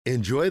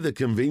Enjoy the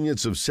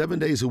convenience of 7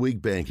 days a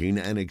week banking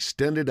and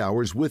extended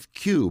hours with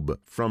Cube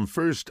from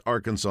First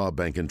Arkansas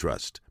Bank and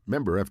Trust.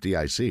 Member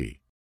FDIC.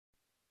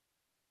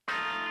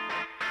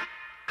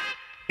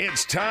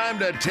 It's time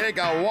to take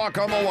a walk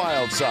on the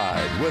wild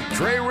side with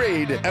Trey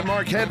Reid and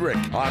Mark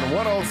Hedrick on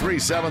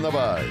 103.7 The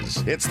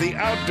Buzz. It's the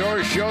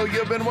outdoor show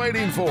you've been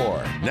waiting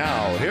for.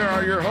 Now, here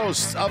are your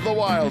hosts of the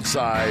wild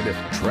side,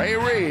 Trey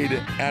Reid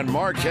and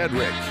Mark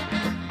Hedrick.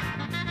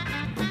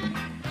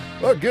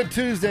 Well, good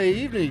Tuesday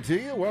evening to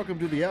you. Welcome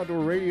to the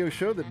outdoor radio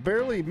show that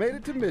barely made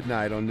it to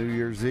midnight on New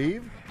Year's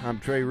Eve. I'm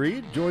Trey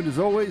Reid, joined as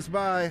always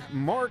by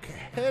Mark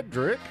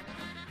Hedrick.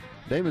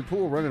 Damon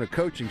Poole running a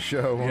coaching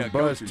show on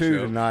Buzz 2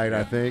 tonight,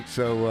 I think.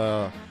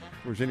 So if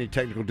there's any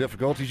technical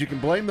difficulties, you can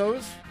blame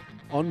those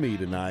on me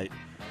tonight.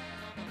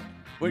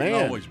 We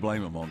can always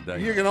blame him on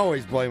Damon. You can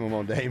always blame him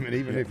on Damon,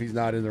 even if he's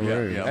not in the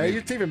room. Yeah, hey,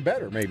 it's even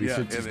better, maybe,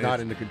 since he's not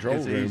in the control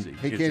room. Easy.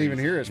 He can't even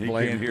hear us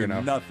blame. He can't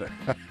hear nothing.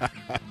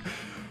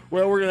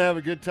 Well, we're going to have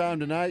a good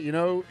time tonight. You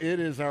know, it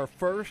is our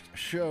first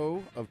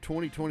show of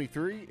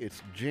 2023.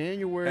 It's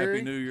January.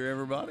 Happy New Year,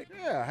 everybody.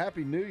 Yeah,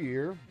 Happy New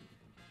Year.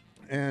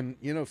 And,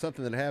 you know,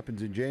 something that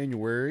happens in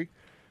January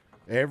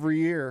every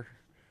year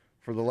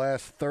for the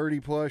last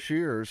 30-plus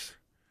years,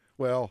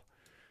 well,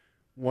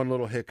 one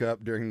little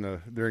hiccup during the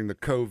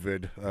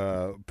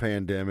COVID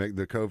pandemic,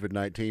 the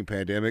COVID-19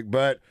 pandemic,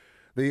 but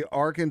the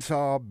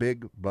Arkansas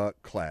Big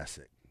Buck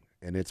Classic.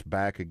 And it's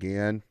back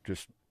again,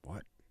 just,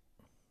 what?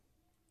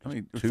 I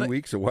mean, 2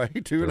 weeks away,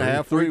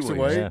 2.5 weeks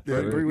away, yeah,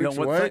 3 weeks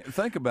away.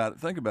 Think about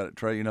it,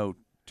 Trey. You know,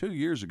 2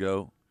 years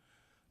ago,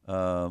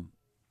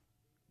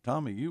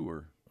 Tommy,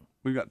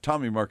 we've got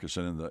Tommy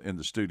Murkison in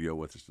the studio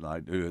with us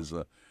tonight, who is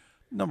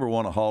number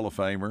one, a Hall of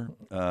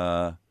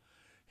Famer.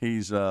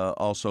 He's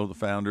also the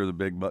founder of the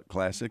Big Buck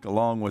Classic,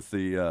 along with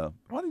the.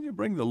 Why did you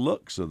bring the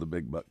looks of the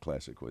Big Buck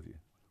Classic with you?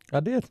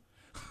 I did.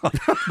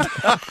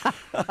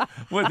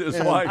 With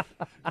his wife.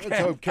 Let's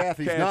hope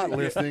Kathy's not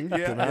listening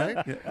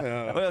tonight.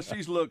 Yeah. Well,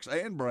 she's looks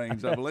and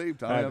brains, I believe,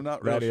 Tommy. I'm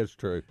not real. That is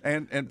true.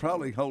 And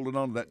probably holding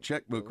on to that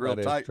checkbook real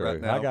tight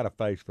right now. I got a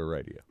face for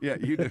radio. Yeah,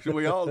 you do.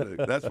 We all do.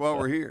 That's why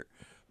we're here.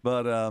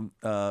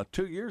 But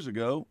 2 years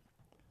ago,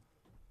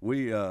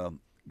 we got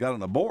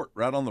an abort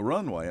right on the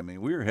runway. I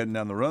mean, we were heading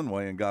down the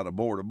runway and got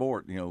abort,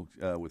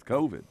 with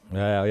COVID.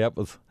 Yeah, it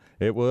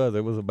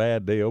was a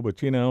bad deal,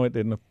 but you know, it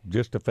didn't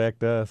just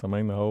affect us. I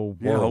mean, the whole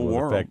world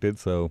was affected.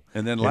 So,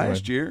 and then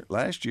last year,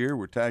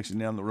 we're taxiing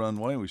down the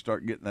runway, and we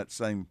start getting that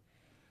same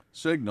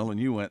signal, and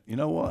you went, you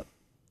know what?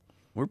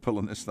 We're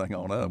pulling this thing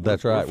on up.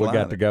 That's right. We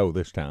got to go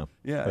this time.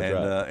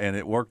 Yeah, and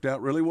it worked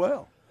out really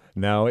well.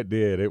 No, it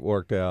did. It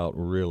worked out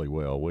really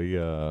well. We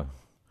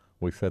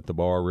set the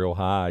bar real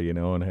high, you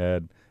know, and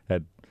had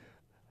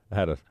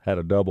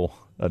a double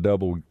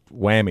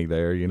whammy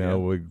there. You know,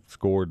 we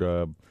scored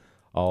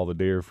all the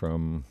deer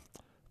from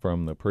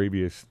the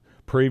previous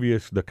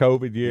the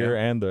COVID year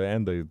and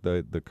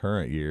the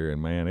current year,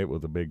 and man, it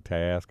was a big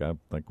task. I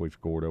think we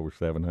scored over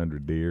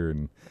 700 deer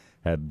and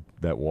had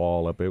that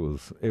wall up. It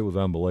was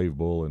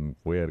unbelievable, and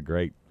we had a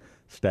great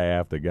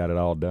staff that got it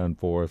all done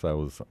for us.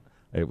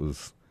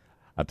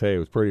 I tell you, it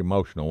was pretty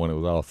emotional when it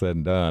was all said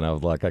and done. I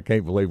was like, I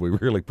can't believe we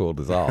really pulled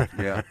this off.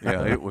 Yeah,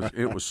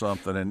 it was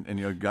something, and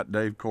you got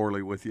Dave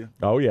Corley with you.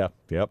 Oh yeah,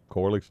 yep.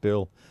 Corley's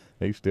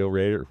he's still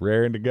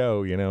raring to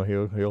go. You know,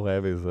 he'll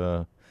have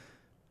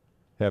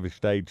his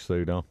stage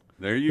suit on.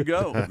 There you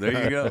go.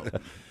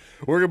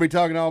 We're going to be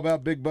talking all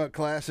about Big Buck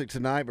Classic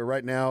tonight, but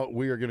right now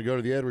we are going to go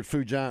to the Edwards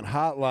Food Giant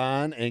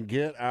hotline and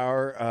get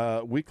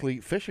our weekly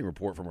fishing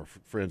report from our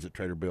friends at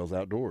Trader Bill's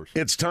Outdoors.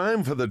 It's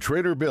time for the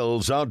Trader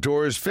Bill's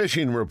Outdoors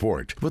Fishing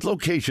Report. With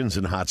locations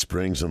in Hot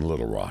Springs and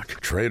Little Rock,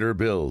 Trader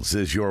Bill's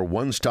is your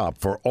one stop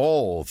for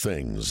all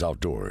things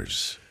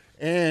outdoors.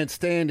 And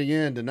standing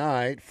in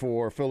tonight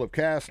for Philip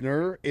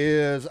Kastner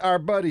is our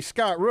buddy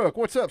Scott Rook.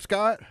 What's up,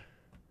 Scott?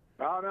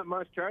 Oh, not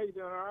much, Trey. You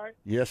doing all right?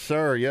 Yes,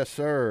 sir. Yes,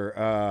 sir.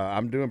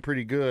 I'm doing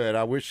pretty good.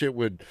 I wish it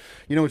would,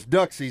 you know, it's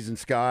duck season,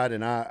 Scott,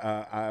 and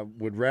I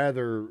would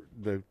rather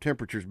the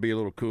temperatures be a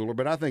little cooler,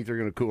 but I think they're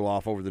going to cool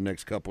off over the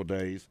next couple of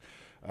days.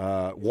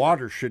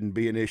 Water shouldn't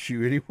be an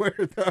issue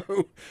anywhere,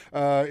 though,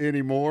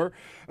 anymore.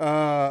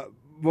 Well,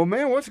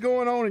 man, what's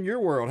going on in your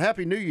world?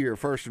 Happy New Year,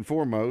 first and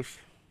foremost.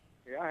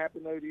 Yeah, Happy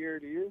New Year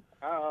to you.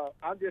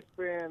 I've just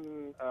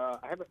been, I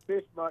haven't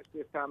fished much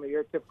this time of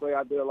year. Typically,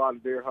 I do a lot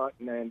of deer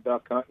hunting and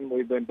duck hunting.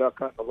 We've been duck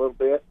hunting a little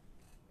bit,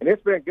 and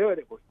it's been good.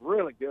 It was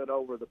really good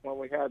when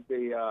we had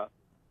the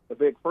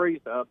big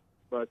freeze up.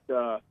 But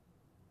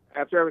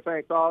after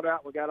everything thawed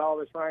out, we got all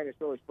this rain. It's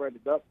really spread the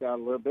ducks out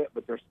a little bit,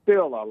 but there's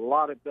still a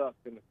lot of ducks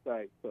in the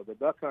state. So the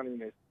duck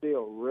hunting is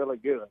still really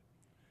good.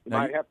 You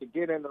might have to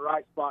get in the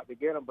right spot to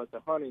get them, but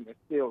the hunting is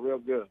still real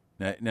good.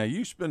 Now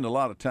you spend a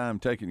lot of time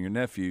taking your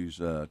nephews,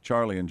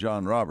 Charlie and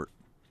John Robert.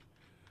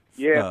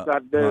 Yes, I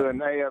do, and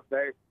they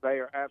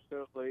are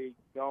absolutely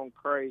gone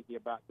crazy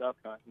about duck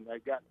hunting.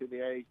 They've got to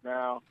the age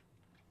now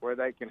where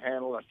they can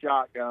handle a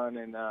shotgun,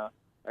 and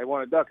they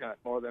want to duck hunt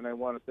more than they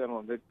want to sit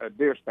on a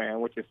deer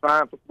stand, which is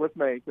fine with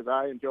me because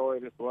I enjoy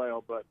it as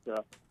well. But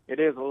it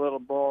is a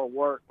little more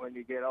work when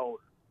you get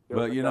older.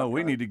 Well,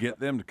 we need to get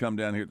them to come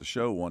down here at the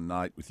show one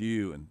night with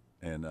you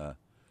and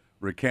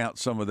recount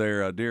some of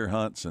their deer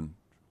hunts. And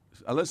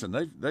listen,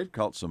 they've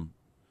caught some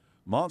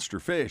monster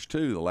fish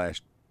too the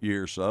last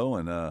year or so,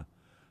 and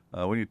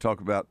we need to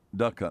talk about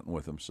duck hunting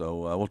with them.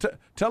 So,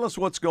 tell us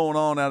what's going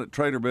on out at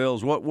Trader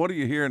Bill's. What are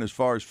you hearing as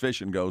far as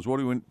fishing goes? What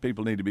do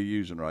people need to be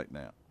using right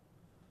now?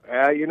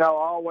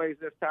 Always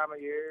this time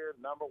of year,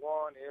 number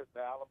one is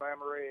the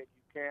Alabama rig.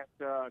 You can't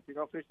if you're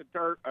gonna fish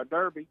a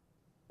derby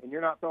and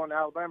you're not throwing the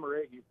Alabama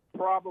rig, you're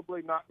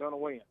probably not gonna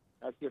win.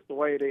 That's just the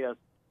way it is.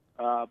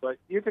 But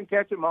you can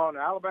catch them on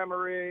the Alabama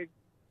rig.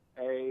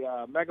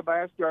 A mega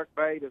bass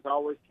jerkbait is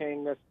always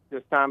king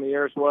this time of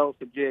year, as well as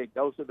the jig.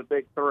 Those are the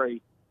big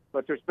three.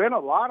 But there's been a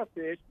lot of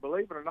fish,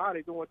 believe it or not,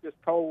 even with this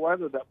cold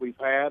weather that we've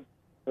had.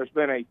 There's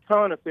been a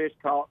ton of fish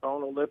caught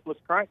on a lipless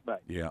crankbait.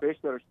 Yeah. Fish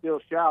that are still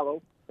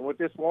shallow. And with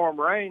this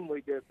warm rain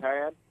we just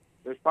had,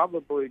 there's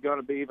probably going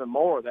to be even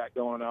more of that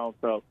going on.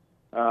 So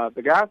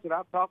the guys that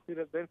I've talked to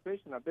that have been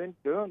fishing have been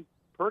doing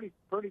pretty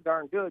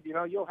darn good.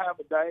 You'll have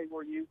a day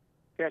where you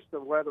catch the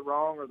weather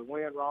wrong or the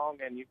wind wrong,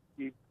 and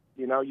you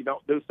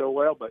don't do so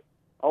well. But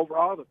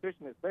overall, the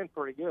fishing has been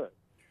pretty good.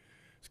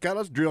 Scott,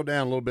 let's drill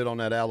down a little bit on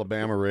that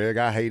Alabama rig.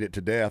 I hate it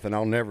to death, and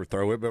I'll never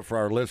throw it. But for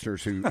our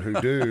listeners who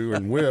do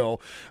and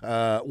will,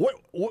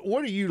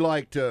 what do you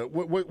like to?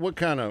 What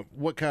kind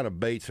of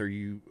baits are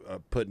you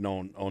putting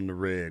on the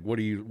rig? What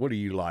do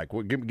you like?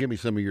 Give me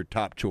some of your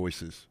top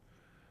choices.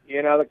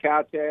 The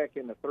Caltech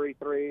and the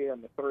 3.3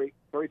 and the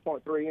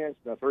 3.3 inch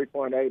and the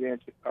 3.8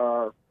 inch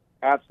are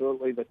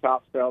absolutely the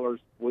top sellers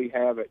we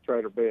have at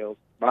Trader Bill's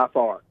by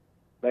far.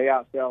 They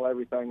outsell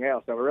everything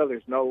else. So really,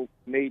 there's no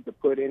need to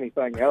put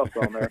anything else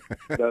on there.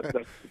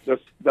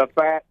 The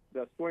fat,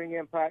 the swing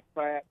impact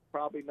fat,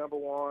 probably number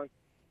one.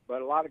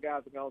 But a lot of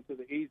guys are going to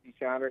the easy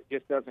shiner. It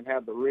just doesn't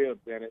have the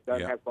ribs in it.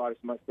 Doesn't have quite as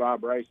much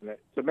vibration.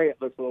 To me, it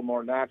looks a little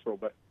more natural.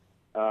 But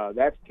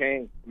that's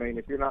king. I mean,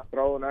 if you're not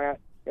throwing that,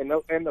 and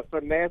the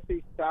finesse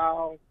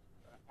style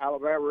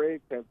Alabama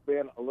rigs have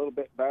been a little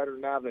bit better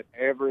now that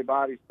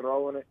everybody's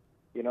throwing it.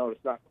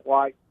 It's not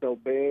quite so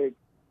big.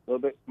 A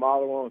little bit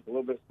smaller one with a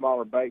little bit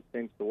smaller bait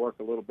seems to work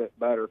a little bit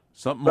better.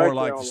 Something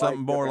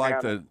more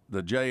like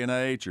the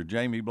J&H or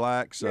Jamie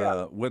Black's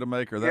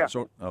Widowmaker, that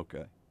sort.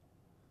 Okay.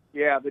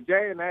 Yeah, the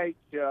J&H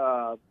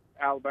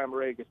Alabama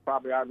rig is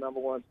probably our number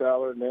one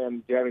seller, and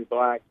then Jamie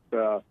Black's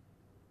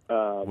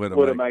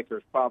Widowmaker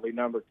is probably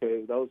number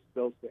two. Those,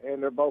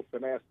 and they're both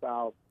finesse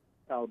style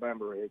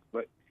Alabama rigs.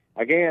 But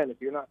again, if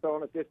you're not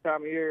throwing it this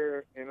time of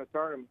year in a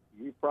tournament,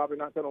 you're probably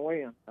not going to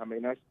win. I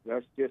mean,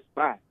 that's just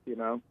fact,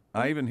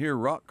 I even hear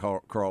rock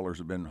crawlers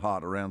have been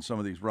hot around some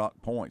of these rock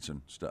points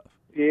and stuff.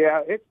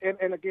 Yeah,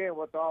 and again,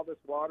 with all this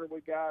water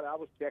we got, I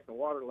was checking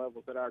water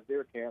levels at our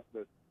deer camp.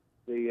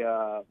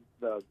 The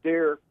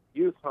deer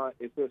youth hunt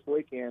is this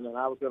weekend, and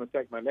I was going to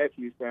take my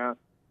nephews down,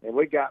 and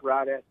we got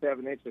right at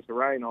 7 inches of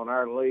rain on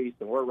our lease,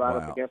 and we're right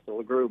up against the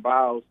LaGrue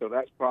Bayou, so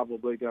that's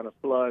probably going to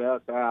flood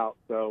us out.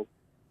 So.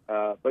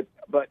 But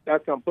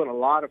that's going to put a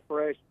lot of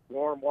fresh,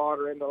 warm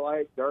water in the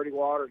lake, dirty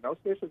water. Those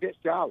fish will get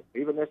shallow,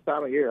 even this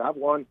time of year. I've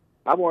won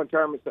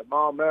tournaments at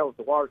Maumelle with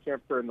the water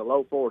temperature in the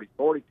low 40s,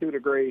 42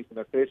 degrees, and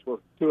the fish were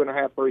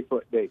 2.5, 3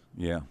 foot deep.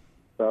 Yeah.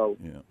 So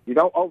you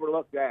don't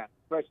overlook that,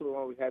 especially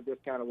when we've had this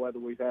kind of weather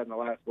we've had in the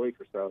last week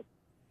or so.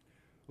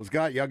 Well,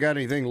 Scott, y'all got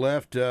anything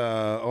left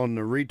on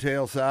the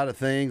retail side of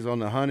things, on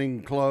the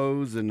hunting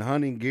clothes and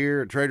hunting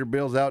gear at Trader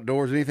Bill's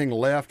Outdoors? Anything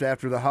left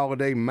after the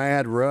holiday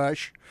mad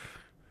rush?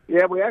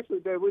 Yeah, we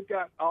actually do. We've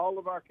got all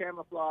of our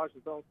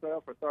camouflages on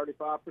sale for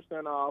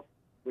 35% off.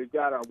 We've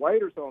got our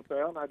waders on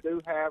sale, and I do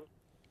have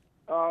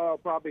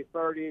probably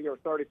 30 or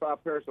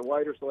 35 pairs of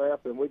waders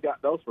left, and we've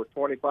got those for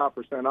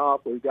 25%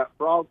 off. We've got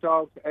Frog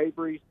Talks,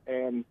 Avery's,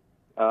 and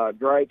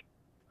Drake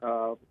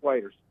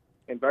waders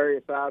in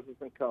various sizes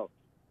and colors.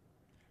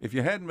 If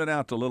you hadn't been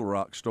out to Little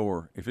Rock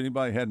store, if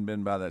anybody hadn't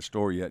been by that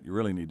store yet, you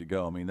really need to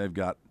go. I mean, they've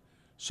got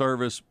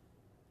service,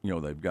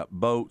 they've got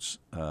boats,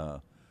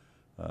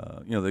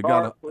 they've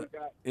got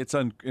it's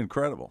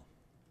incredible.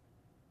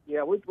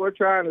 Yeah, we're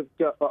trying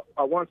to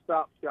a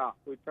one-stop shop.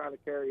 We're trying to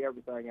carry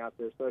everything out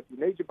there. So if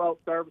you need your boat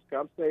service,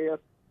 come see us.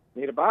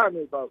 Need to buy a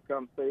new boat,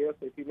 come see us.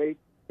 If you need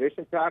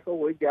fishing tackle,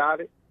 we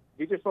got it.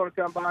 If you just want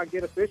to come by and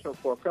get a fishing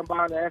report, come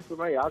by and ask for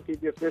me. I'll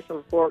give you a fishing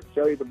report and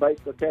show you the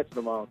baits we're catching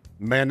them on.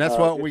 Man, that's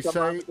what we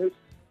say.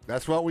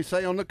 That's what we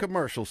say on the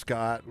commercial,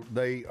 Scott.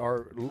 They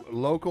are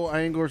local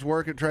anglers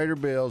work at Trader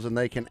Bill's, and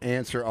they can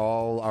answer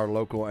all our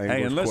local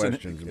anglers'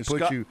 questions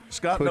and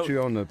put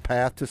you on the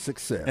path to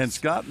success. And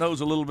Scott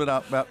knows a little bit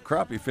about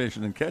crappie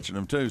fishing and catching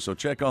them, too, so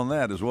check on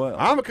that as well.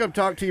 I'm going to come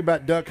talk to you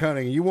about duck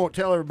hunting. You won't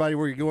tell everybody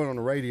where you're going on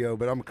the radio,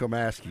 but I'm going to come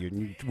ask you,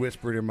 and you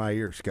whisper it in my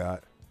ear,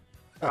 Scott.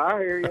 I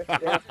hear you.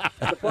 Yeah.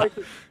 The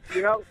places,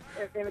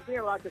 and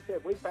again, like I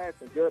said, we've had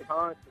some good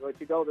hunts, but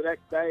you go the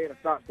next day and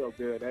it's not so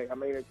good. I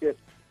mean, it's just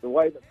the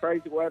way the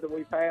crazy weather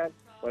we've had.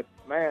 But,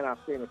 man, I've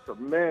seen a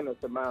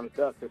tremendous amount of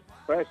ducks,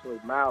 especially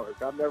mallards.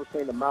 I've never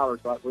seen the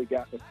mallards like we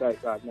got in the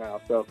state right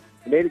now. So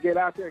you need to get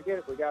out there and get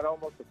it. We got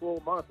almost a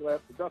full month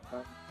left for duck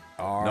hunting.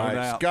 All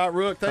right. Scott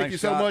Rook, thank you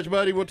so much,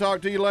 buddy. We'll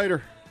talk to you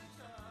later.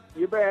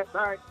 You bet.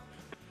 Thanks.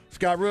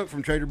 Scott Rook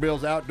from Trader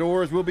Bill's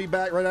Outdoors. We'll be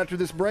back right after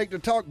this break to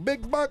talk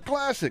Big Buck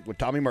Classic with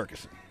Tommy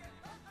Murkison.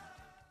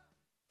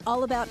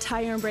 All About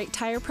Tire and Brake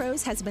Tire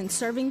Pros has been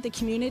serving the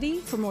community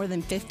for more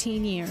than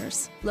 15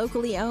 years.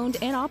 Locally owned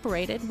and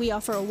operated, we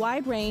offer a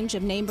wide range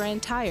of name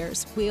brand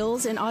tires,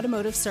 wheels, and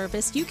automotive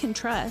service you can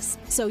trust,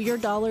 so your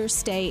dollars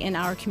stay in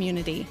our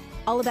community.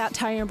 All About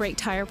Tire and Brake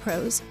Tire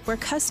Pros, where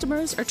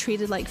customers are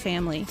treated like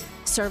family.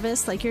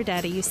 Service like your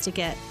daddy used to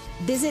get.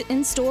 Visit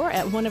in store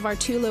at one of our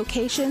 2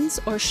 locations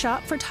or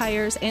shop for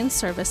tires and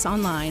service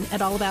online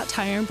at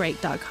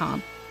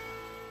allabouttireandbrake.com.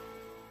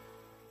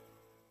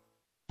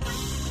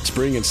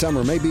 Spring and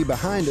summer may be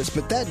behind us,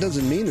 but that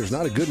doesn't mean there's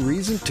not a good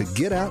reason to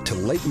get out to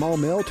Lake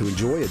Maumelle to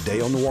enjoy a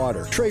day on the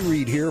water. Trey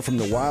Reid here from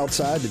the Wild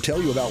Side to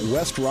tell you about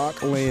West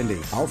Rock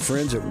Landing. Our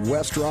friends at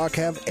West Rock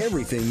have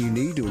everything you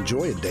need to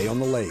enjoy a day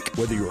on the lake.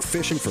 Whether you're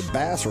fishing for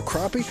bass or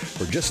crappie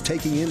or just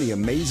taking in the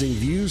amazing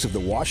views of the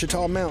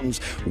Ouachita Mountains,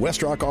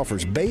 West Rock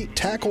offers bait,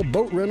 tackle,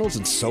 boat rentals,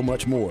 and so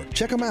much more.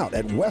 Check them out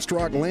at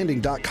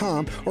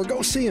westrocklanding.com or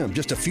go see them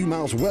just a few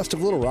miles west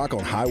of Little Rock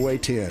on Highway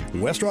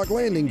 10. West Rock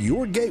Landing,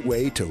 your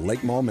gateway to Lake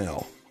Maumelle.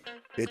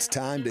 It's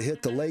time to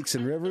hit the lakes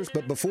and rivers,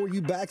 but before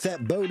you back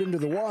that boat into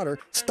the water,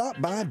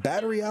 stop by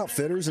Battery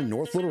Outfitters in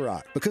North Little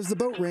Rock, because the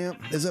boat ramp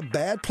is a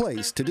bad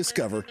place to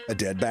discover a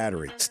dead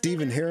battery.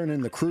 Stephen Heron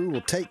and the crew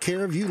will take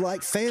care of you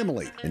like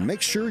family and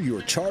make sure you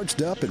are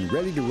charged up and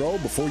ready to roll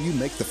before you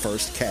make the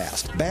first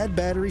cast. Bad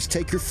batteries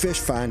take your fish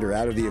finder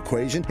out of the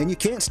equation, and you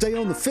can't stay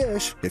on the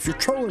fish if your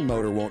trolling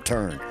motor won't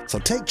turn. So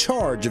take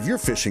charge of your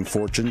fishing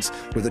fortunes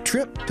with a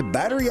trip to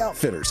Battery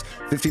Outfitters,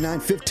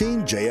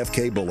 5915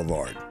 JFK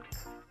Boulevard.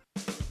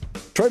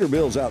 Trader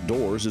Bill's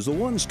Outdoors is the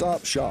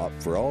one-stop shop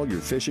for all your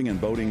fishing and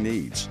boating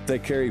needs. They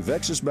carry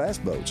Vexus bass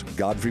boats,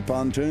 Godfrey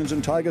pontoons,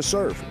 and Taiga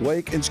surf,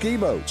 wake, and ski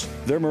boats.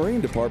 Their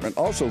marine department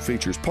also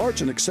features parts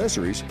and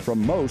accessories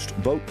from most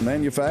boat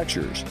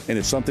manufacturers. And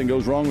if something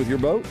goes wrong with your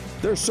boat,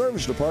 their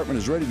service department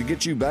is ready to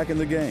get you back in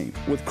the game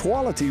with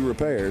quality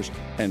repairs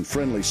and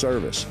friendly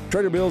service.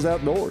 Trader Bill's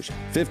Outdoors,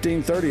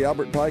 1530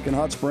 Albert Pike in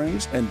Hot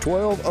Springs and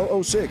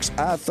 12006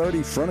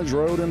 I-30 Frontage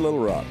Road in Little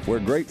Rock, where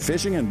great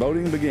fishing and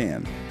boating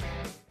began.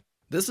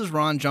 This is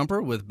Ron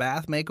Jumper with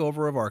Bath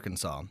Makeover of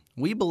Arkansas.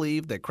 We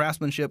believe that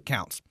craftsmanship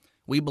counts.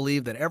 We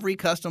believe that every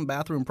custom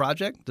bathroom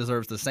project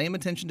deserves the same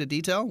attention to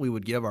detail we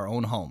would give our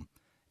own home.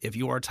 If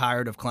you are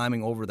tired of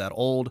climbing over that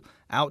old,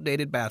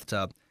 outdated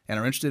bathtub and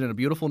are interested in a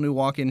beautiful new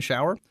walk-in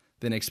shower,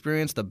 then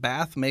experience the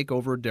Bath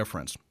Makeover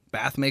difference.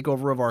 Bath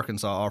Makeover of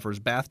Arkansas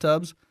offers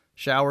bathtubs,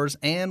 showers,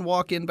 and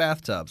walk-in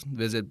bathtubs.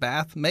 Visit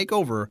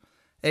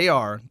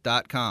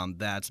bathmakeoverar.com.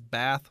 That's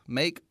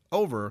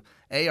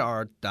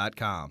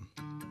bathmakeoverar.com.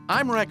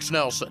 I'm Rex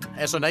Nelson.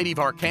 As a native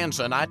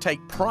Arkansan, I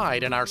take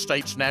pride in our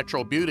state's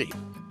natural beauty.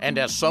 And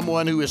as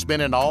someone who has been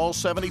in all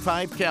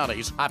 75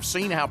 counties, I've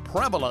seen how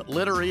prevalent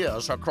litter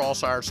is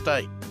across our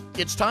state.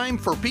 It's time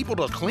for people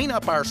to clean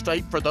up our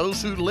state for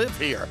those who live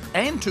here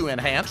and to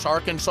enhance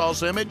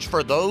Arkansas's image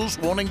for those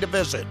wanting to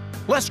visit.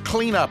 Let's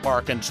clean up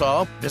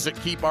Arkansas. Visit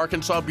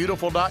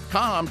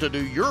KeepArkansasBeautiful.com to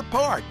do your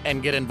part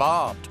and get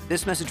involved.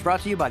 This message brought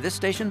to you by this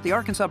station, the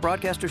Arkansas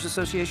Broadcasters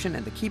Association,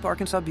 and the Keep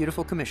Arkansas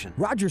Beautiful Commission.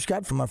 Roger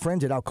Scott from my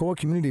friends at Alcoa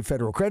Community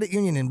Federal Credit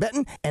Union in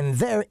Benton and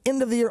their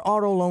end-of-the-year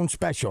auto loan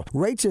special.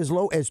 Rates as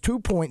low as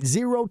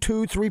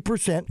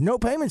 2.023%, no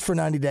payments for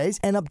 90 days,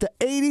 and up to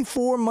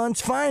 84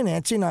 months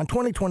financing on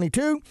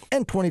 2022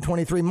 and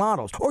 2023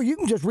 models. Or you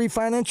can just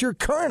refinance your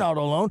current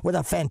auto loan with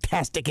a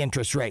fantastic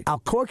interest rate.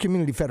 Alcoa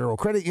Community Federal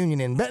Credit Union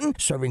in Benton,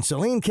 serving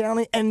Saline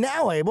County, and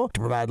now able to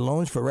provide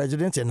loans for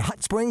residents in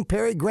Hot Spring,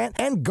 Perry, Grant,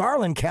 and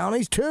Garland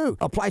counties, too.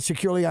 Apply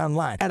securely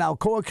online at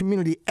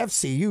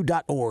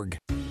alcoacommunityfcu.org.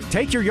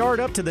 Take your yard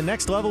up to the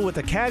next level with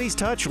the Caddy's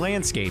Touch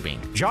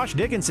Landscaping. Josh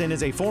Dickinson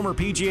is a former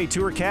PGA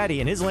Tour caddy,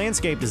 and his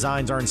landscape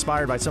designs are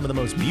inspired by some of the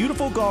most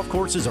beautiful golf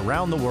courses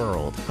around the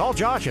world. Call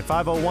Josh at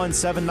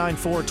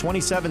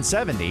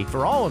 501-794-2770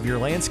 for all of your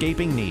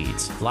landscaping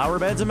needs. Flower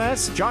beds a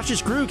mess?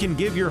 Josh's crew can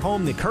give your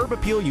home the curb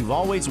appeal you've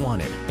always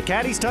wanted. The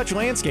Caddy's Touch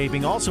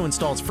Landscaping also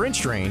installs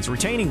French drains,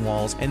 retaining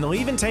walls, and they'll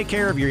even take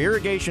care of your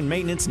irrigation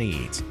maintenance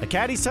needs. A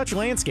Caddy's Touch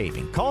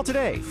Landscaping. Call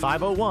today,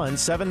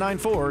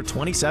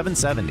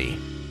 501-794-2770.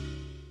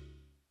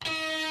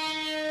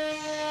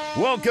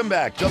 Welcome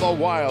back to the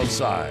Wild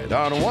Side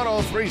on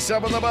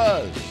 103.7 The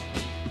Buzz.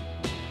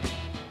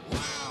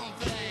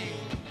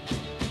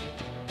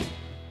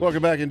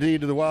 Welcome back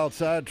indeed to the Wild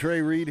Side.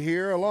 Trey Reid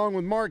here along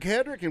with Mark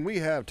Hedrick, and we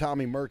have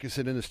Tommy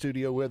Murkison in the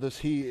studio with us.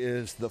 He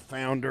is the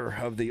founder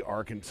of the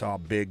Arkansas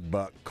Big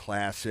Buck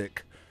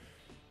Classic.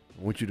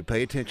 I want you to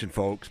pay attention,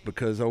 folks,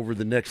 because over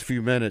the next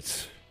few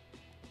minutes,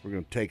 we're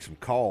going to take some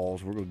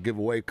calls. We're going to give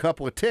away a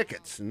couple of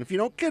tickets. And if you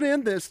don't get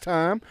in this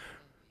time,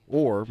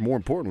 or more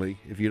importantly,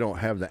 if you don't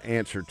have the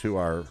answer to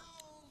our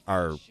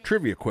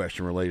trivia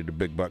question related to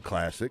Big Buck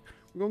Classic,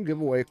 we're going to give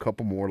away a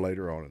couple more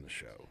later on in the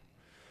show.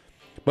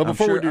 But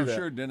before we do I'm that,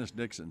 sure Dennis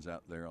Dixon's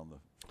out there on the.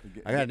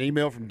 I got an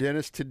email from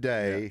Dennis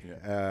today.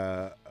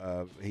 Yeah.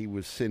 He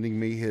was sending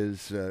me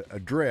his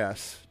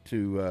address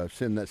to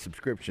send that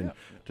subscription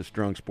to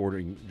Strong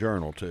Sporting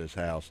Journal to his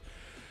house.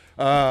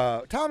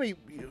 Tommy,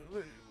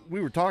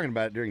 we were talking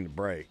about it during the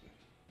break.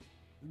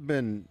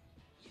 I'm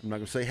not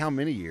going to say how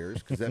many years,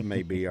 because that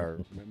may be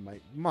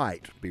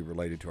might be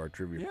related to our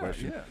trivia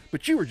question. Yeah.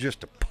 But you were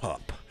just a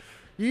pup.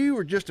 You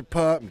were just a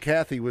pup, and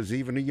Kathy was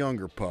even a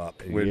younger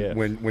pup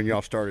when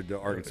y'all started the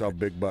Arkansas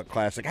Big Buck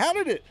Classic. How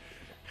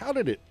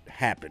did it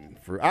happen?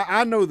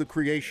 I know the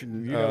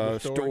creation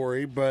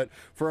story, but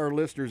for our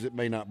listeners, it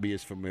may not be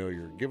as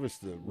familiar. Give us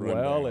the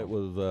rundown.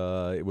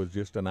 Well, it was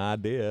just an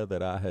idea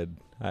that I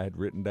had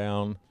written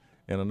down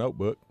in a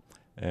notebook,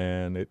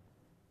 and it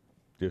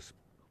just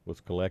was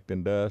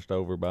collecting dust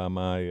over by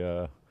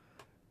my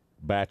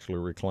bachelor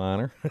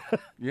recliner.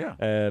 Yeah.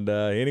 And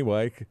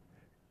anyway,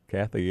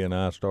 Kathy and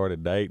I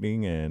started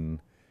dating, and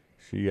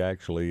she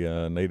actually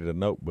needed a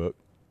notebook.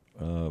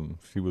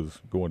 She was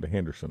going to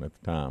Henderson at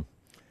the time.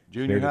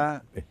 Junior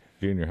high,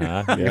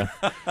 yeah.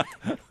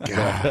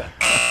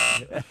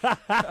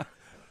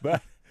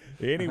 But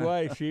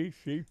anyway, she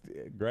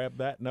grabbed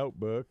that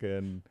notebook,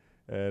 and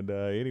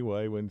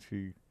anyway, when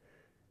she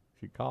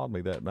called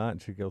me that night,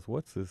 and she goes,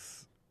 "What's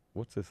this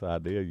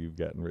idea you've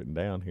gotten written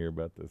down here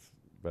about this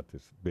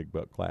Big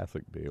Buck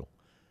Classic deal?"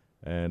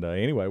 And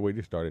anyway, we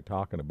just started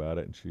talking about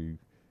it, and she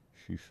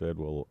said,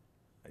 "Well,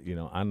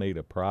 I need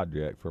a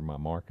project for my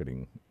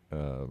marketing."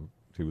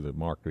 She was a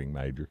marketing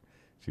major.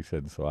 She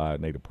said, "So I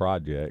need a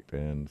project,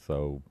 and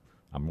so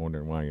I'm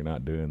wondering why you're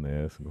not doing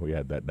this." And we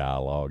had that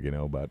dialogue,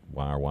 about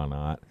why or why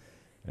not.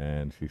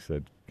 And she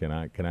said, "Can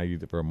I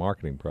use it for a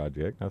marketing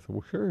project?" And I said,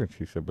 "Well, sure." And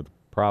she said, "But the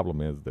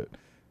problem is that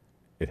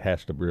it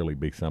has to really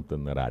be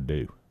something that I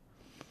do."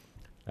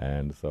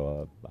 And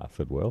so I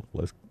said, "Well,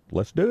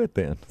 let's do it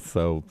then."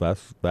 So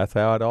that's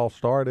how it all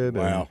started.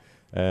 Wow.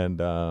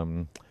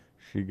 And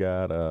she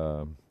got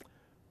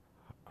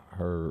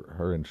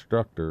her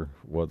instructor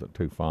wasn't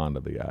too fond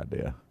of the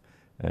idea,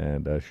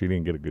 and she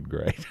didn't get a good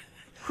grade.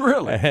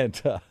 Really?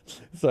 And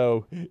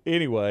so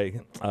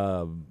anyway,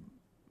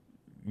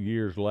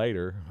 years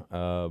later,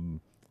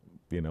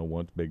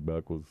 once Big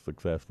Buck was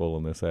successful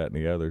and this, that, and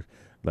the others,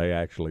 they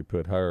actually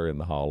put her in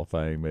the Hall of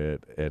Fame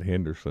at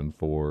Henderson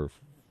for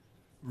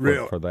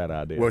that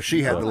idea. Well,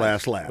 she had the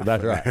last laugh.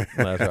 That's right.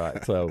 That's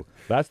right. So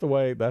that's the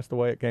way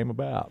it came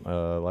about.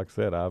 Like I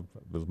said, it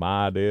was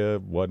my idea.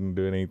 Wasn't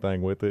doing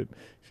anything with it.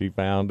 She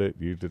found it,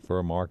 used it for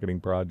a marketing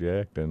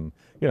project, and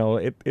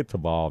it's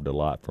evolved a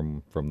lot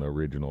from the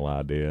original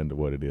idea into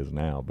what it is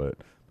now. But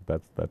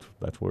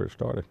that's where it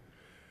started.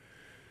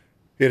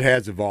 It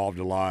has evolved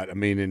a lot. I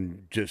mean,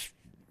 and just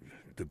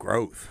the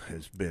growth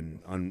has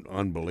been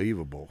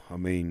unbelievable. I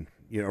mean,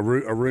 a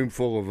room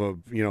full of a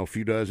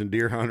few dozen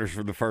deer hunters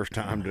for the first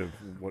time to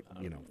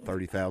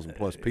 30,000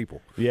 plus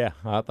people. Yeah,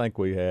 I think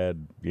we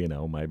had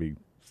maybe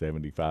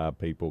 75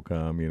 people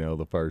come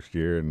the first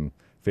year, and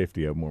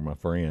 50 of them were my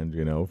friends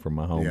from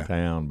my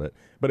hometown. Yeah.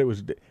 But it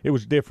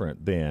was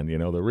different then. The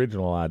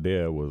original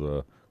idea was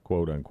a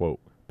quote unquote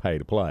pay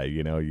to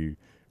play.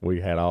 We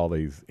had all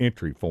these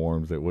entry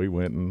forms that we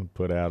went and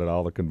put out at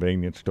all the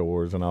convenience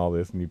stores and all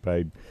this, and you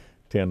paid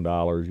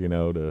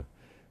 $10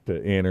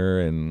 to enter,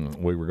 and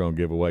we were going to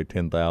give away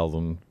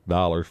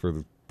 $10,000 for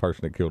the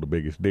person that killed the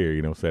biggest deer,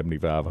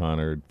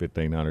 7,500,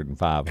 1,500, and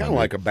 500. Kind of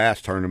like a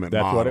bass tournament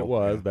That's model. what it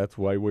was. Yeah. That's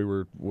the way we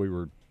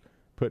were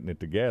putting it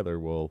together.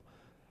 Well,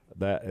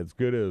 that as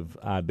good of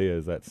idea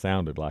as that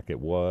sounded like it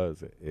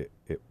was,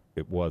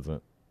 it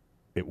wasn't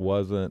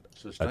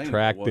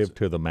attractive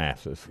to the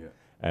masses. Yeah.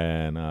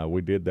 And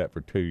we did that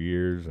for 2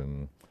 years,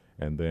 and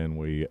then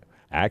we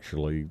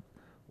actually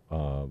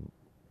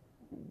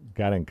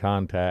got in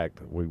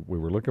contact. We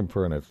were looking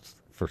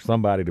for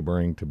somebody to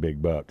bring to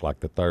Big Buck, like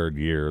the third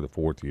year or the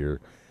fourth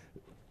year,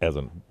 as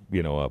a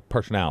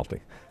personality.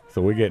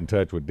 So we get in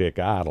touch with Dick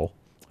Idle,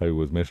 who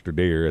was Mr.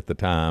 Deer at the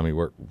time. He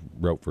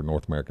wrote for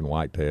North American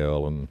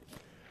Whitetail, and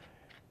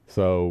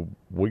so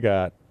we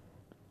got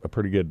a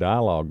pretty good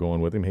dialogue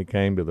going with him. He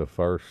came to the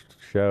first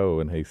show,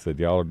 and he said,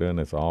 "Y'all are doing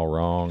this all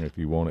wrong. If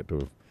you want it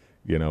to,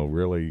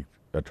 really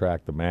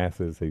attract the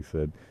masses," he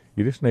said,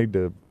 "you just need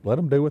to let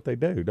them do what they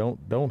do.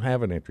 Don't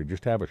have an entry.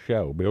 Just have a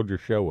show. Build your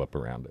show up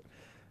around it."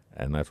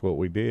 And that's what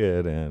we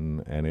did,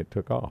 and it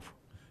took off.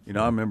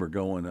 I remember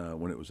going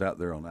when it was out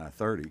there on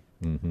I-30.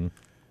 Mm-hmm.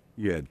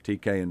 You had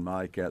TK and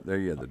Mike out there.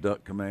 You had the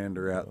Duck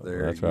Commander out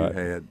there. That's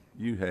right.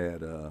 You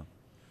had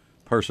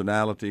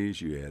personalities.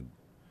 You had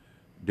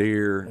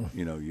deer.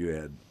 You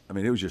had. I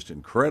mean, it was just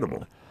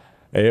incredible.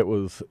 It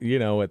was,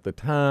 at the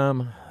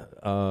time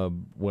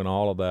when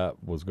all of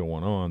that was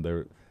going on,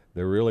 there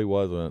really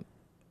wasn't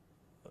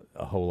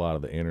a whole lot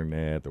of the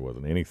internet. There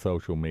wasn't any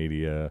social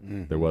media.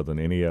 Mm-hmm. There wasn't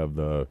any of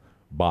the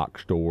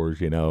box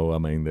stores. I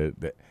mean,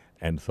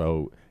 and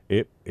so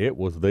it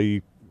was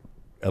the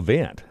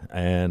event.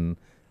 And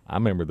I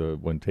remember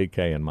when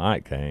TK and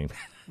Mike came.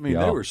 I mean,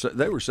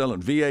 they were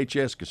selling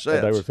VHS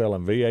cassettes. They were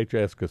selling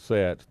VHS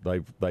cassettes.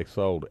 They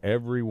sold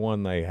every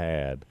one they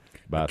had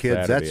by Kids,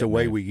 Saturday that's the at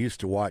way noon. we used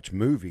to watch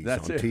movies on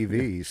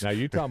TVs. Now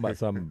you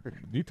talking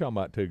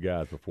about two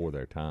guys before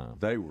their time.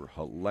 They were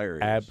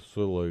hilarious.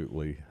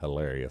 Absolutely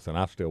hilarious, and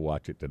I still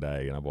watch it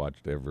today, and I've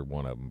watched every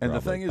one of them. And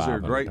the thing is, they're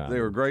great. Times. They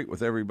were great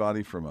with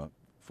everybody from a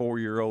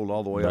 4-year-old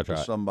all the way up to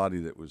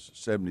somebody that was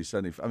 70,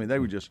 75. I mean, they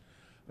were just.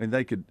 I mean,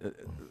 they could.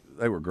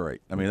 They were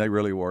great. I mean, they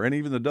really were. And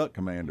even the Duck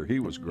Commander, he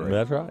was great.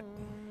 That's right.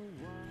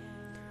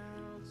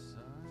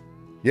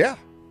 Yeah.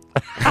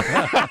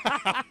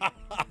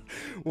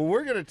 Well,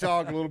 we're going to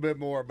talk a little bit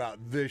more about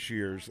this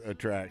year's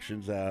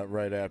attractions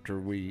right after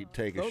we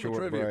take a short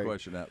break. Trivia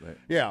question out there.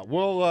 Yeah,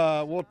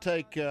 we'll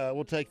take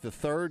the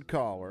third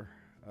caller.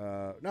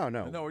 No,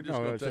 we're just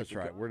gonna take that's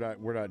right.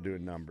 We're not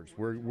doing numbers.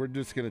 We're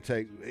just going to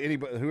take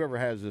anybody, whoever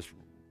has this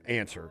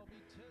answer.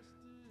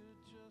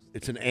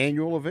 It's an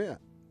annual event,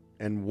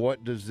 and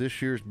what does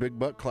this year's Big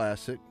Buck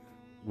Classic,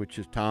 which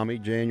is Tommy,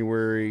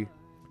 January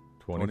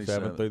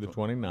 27th through the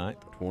 29th.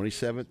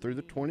 27th through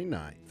the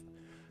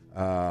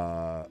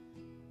 29th.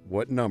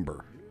 What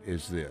number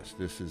is this?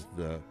 This is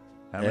the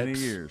How many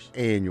years?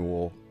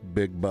 Annual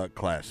Big Buck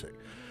Classic.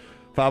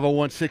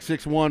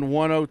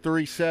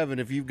 501-661-1037.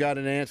 If you've got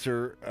an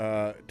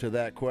answer to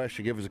that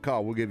question, give us a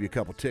call. We'll give you a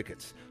couple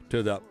tickets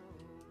to the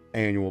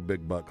annual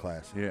Big Buck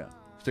Classic. Yeah.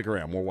 Stick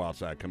around. More Wild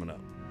Side coming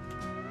up.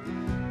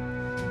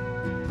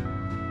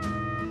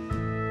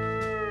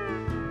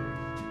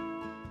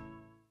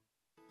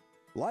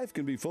 Life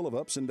can be full of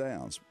ups and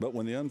downs, but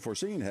when the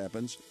unforeseen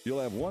happens, you'll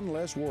have one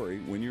less worry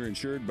when you're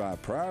insured by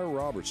Pryor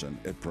Robertson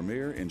at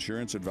Premier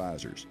Insurance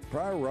Advisors.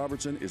 Pryor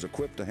Robertson is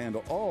equipped to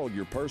handle all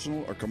your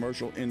personal or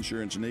commercial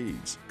insurance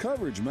needs.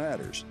 Coverage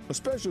matters,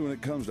 especially when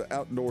it comes to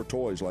outdoor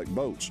toys like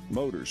boats,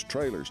 motors,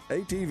 trailers,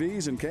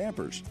 ATVs, and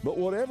campers. But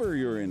whatever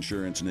your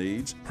insurance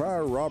needs,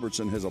 Pryor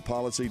Robertson has a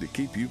policy to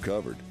keep you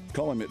covered.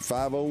 Call him at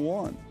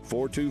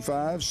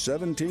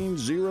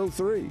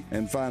 501-425-1703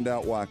 and find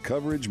out why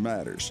coverage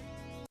matters.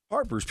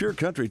 Harper's Pure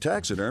Country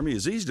Taxidermy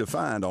is easy to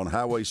find on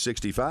Highway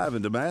 65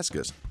 in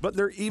Damascus, but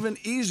they're even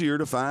easier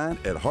to find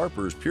at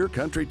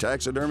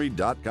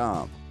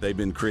harperspurecountrytaxidermy.com. They've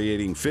been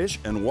creating fish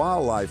and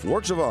wildlife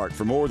works of art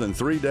for more than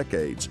 3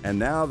 decades, and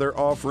now they're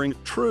offering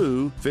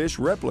true fish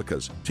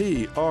replicas.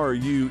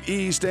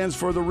 TRUE stands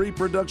for the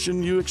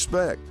reproduction you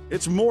expect.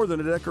 It's more than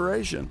a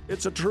decoration.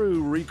 It's a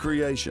true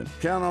recreation.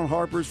 Count on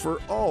Harper's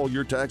for all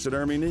your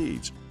taxidermy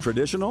needs.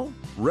 Traditional,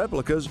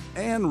 replicas,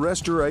 and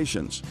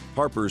restorations.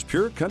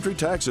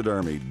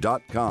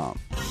 Harper'sPureCountryTaxidermy.com.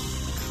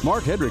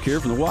 Mark Hedrick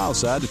here from the Wild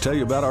Side to tell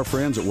you about our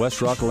friends at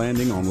West Rock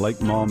Landing on Lake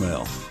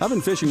Maumelle. I've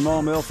been fishing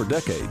Maumelle for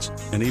decades,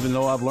 and even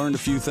though I've learned a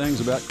few things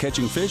about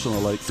catching fish on the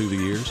lake through the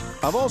years,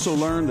 I've also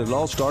learned that it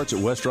all starts at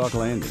West Rock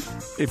Landing.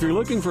 If you're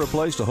looking for a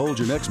place to hold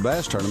your next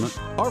bass tournament,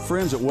 our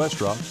friends at West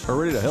Rock are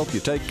ready to help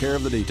you take care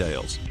of the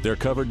details. Their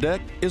covered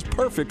deck is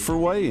perfect for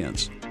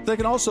weigh-ins. They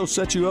can also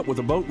set you up with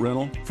a boat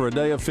rental for a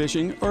day of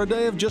fishing or a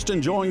day of just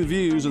enjoying the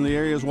views and the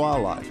area's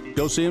wildlife.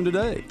 Go see them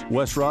today.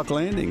 West Rock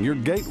Landing, your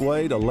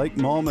gateway to Lake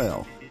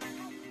Maumelle.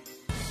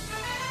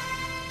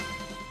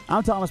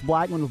 I'm Thomas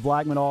Blackman with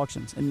Blackman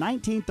Auctions. In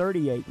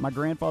 1938, my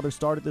grandfather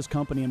started this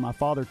company and my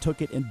father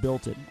took it and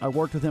built it. I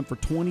worked with him for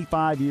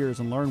 25 years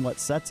and learned what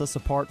sets us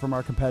apart from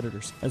our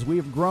competitors. As we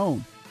have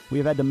grown, we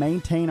have had to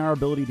maintain our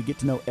ability to get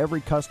to know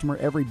every customer,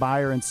 every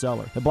buyer, and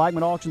seller. At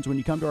Blackman Auctions, when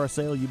you come to our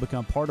sale, you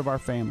become part of our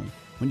family.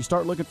 When you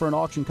start looking for an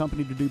auction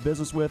company to do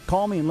business with,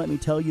 call me and let me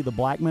tell you the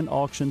Blackman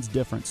Auctions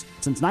difference.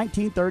 Since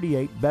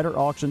 1938, better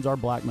auctions are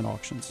Blackman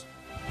Auctions.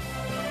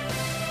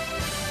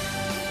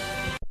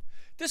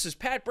 This is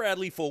Pat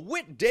Bradley for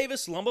Whit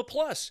Davis Lumber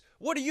Plus.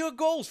 What are your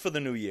goals for the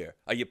new year?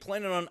 Are you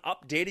planning on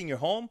updating your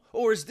home?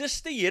 Or is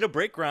this the year to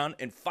break ground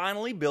and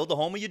finally build the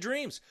home of your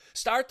dreams?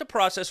 Start the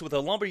process with a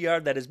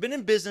lumberyard that has been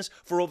in business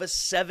for over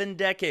 7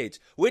 decades.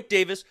 Whit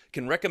Davis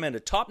can recommend a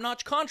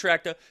top-notch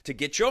contractor to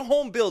get your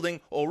home building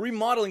or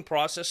remodeling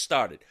process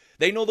started.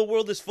 They know the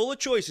world is full of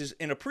choices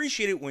and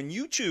appreciate it when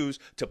you choose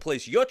to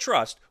place your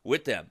trust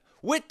with them.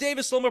 Whit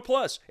Davis Lumber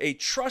Plus, a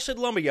trusted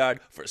lumberyard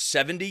for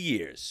 70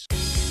 years.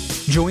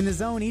 Join the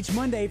zone each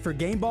Monday for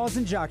game balls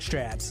and jock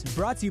straps.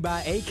 Brought to you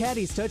by A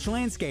Caddy's Touch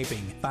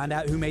Landscaping. Find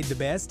out who made the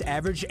best,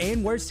 average,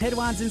 and worst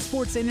headlines in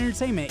sports and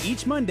entertainment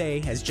each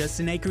Monday as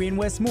Justin Acree and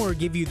Wes Moore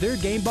give you their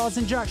game balls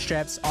and jock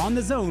straps on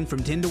the zone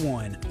from 10 to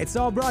 1. It's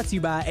all brought to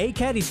you by A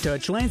Caddy's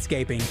Touch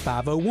Landscaping,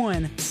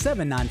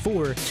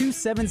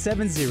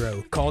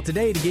 501-794-2770. Call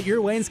today to get your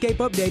landscape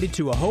updated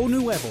to a whole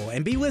new level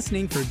and be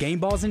listening for game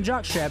balls and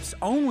jock straps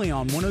only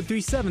on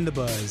 103.7 The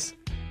Buzz.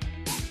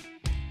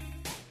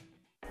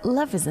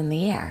 Love is in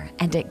the air,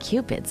 and at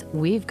Cupid's,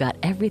 we've got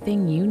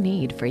everything you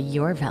need for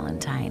your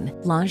Valentine.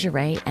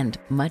 Lingerie and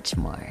much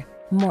more.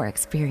 More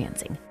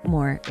experiencing,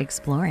 more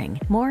exploring,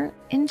 more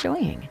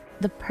enjoying.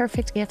 The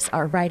perfect gifts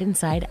are right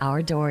inside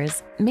our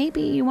doors.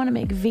 Maybe you want to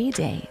make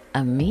V-Day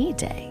a me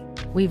day.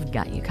 We've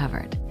got you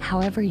covered.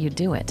 However you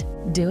do it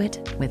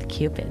with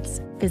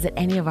Cupid's. Visit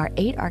any of our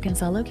 8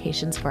 Arkansas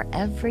locations for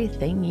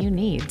everything you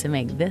need to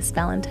make this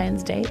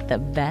Valentine's Day the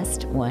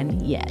best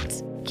one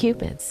yet.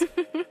 Cupid's.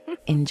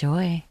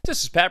 Enjoy.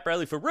 This is Pat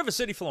Bradley for River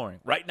City Flooring.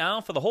 Right now,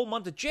 for the whole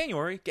month of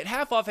January, get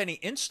half off any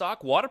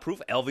in-stock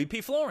waterproof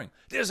LVP flooring.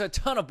 There's a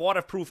ton of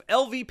waterproof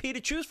LVP to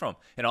choose from,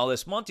 and all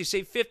this month you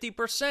save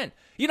 50%.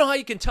 You know how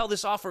you can tell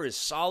this offer is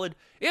solid?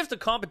 If the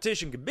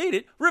competition can beat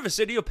it, River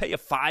City will pay you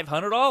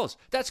 $500.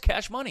 That's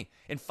cash money.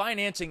 And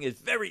financing is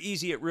very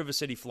easy at River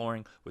City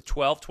Flooring with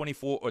 12,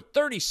 24, or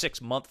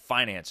 36-month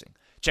financing.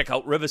 Check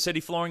out River City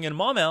Flooring in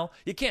Maumelle.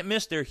 You can't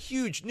miss their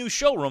huge new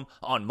showroom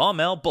on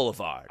Maumelle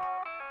Boulevard.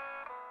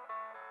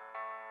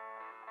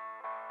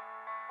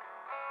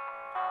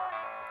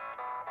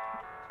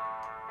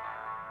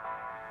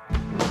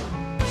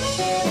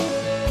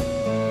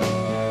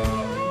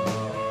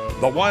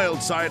 The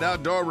Wild Side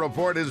Outdoor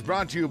Report is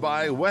brought to you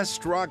by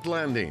West Rock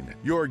Landing,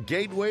 your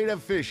gateway to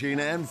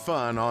fishing and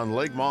fun on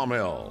Lake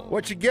Maumelle.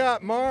 What you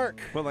got, Mark?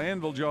 Well, the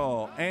Anvil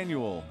Jaw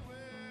annual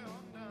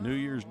New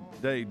Year's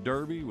Day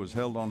Derby was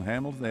held on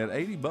Hamilton. They had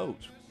 80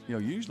 boats. You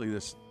know, usually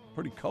this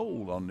pretty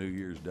cold on New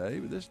Year's Day,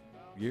 but this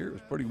year it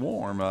was pretty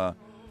warm.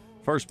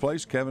 First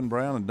place, Kevin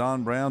Brown and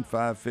Don Brown,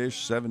 5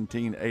 fish,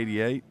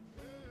 1788,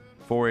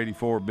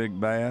 484 big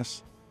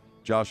bass.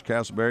 Josh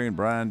Castleberry and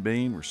Brian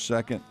Bean were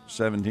second,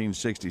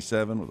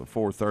 1767 with a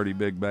 430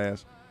 big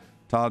bass.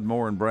 Todd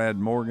Moore and Brad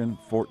Morgan,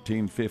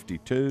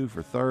 1452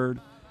 for third.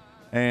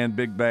 And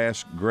big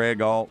bass,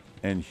 Greg Alt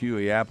and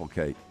Huey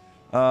Applegate.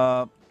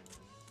 You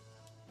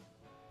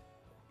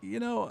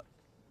know,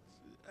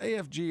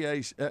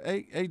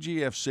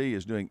 AGFC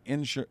is doing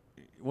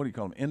what do you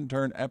call them,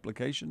 intern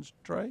applications,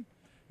 Trey?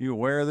 You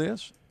aware of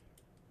this?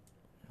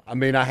 I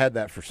mean, I had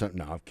that for something.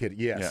 No, I'm kidding.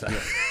 Yes.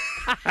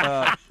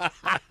 Yeah.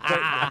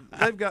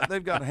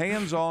 They've got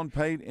hands-on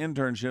paid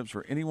internships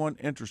for anyone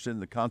interested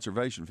in the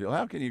conservation field.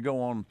 How can you go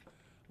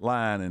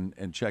online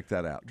and check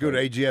that out? Go to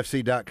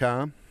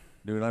agfc.com.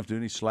 Do we not have to do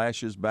any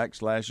slashes,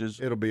 backslashes?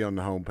 It'll be on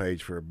the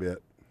homepage for a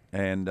bit.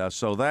 And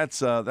so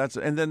that's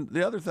and then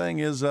the other thing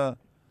is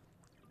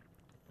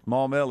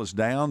Maumelle is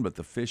down, but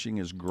the fishing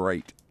is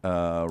great.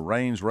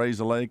 Rains raise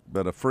the lake,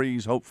 but a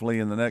freeze hopefully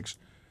in the next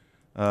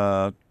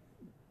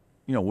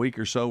week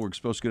or so. We're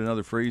supposed to get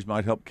another freeze,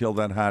 might help kill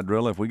that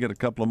hydrilla. If we get a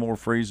couple of more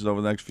freezes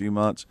over the next few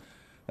months,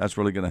 that's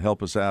really going to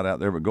help us out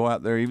there. But go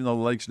out there, even though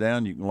the lake's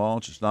down, you can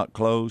launch. It's not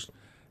closed.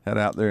 Head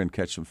out there and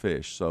catch some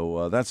fish.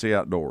 So that's the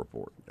Outdoor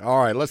Report.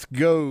 All right, let's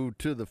go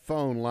to the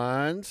phone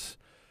lines.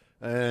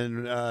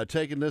 And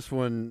taking this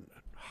one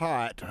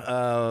hot,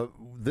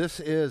 this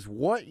is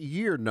what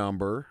year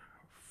number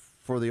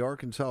for the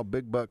Arkansas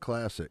Big Buck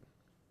Classic?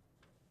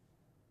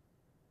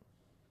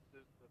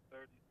 This is the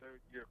 33rd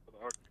year for the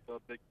Arkansas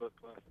Big Buck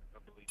Classic, I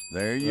believe.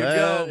 There you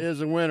go. That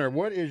is a winner.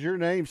 What is your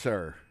name,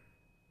 sir?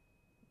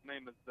 My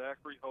name is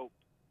Zachary Hope.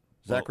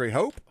 Zachary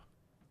Hope?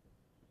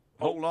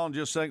 Hold on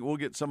just a second. We'll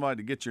get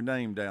somebody to get your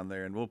name down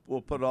there, and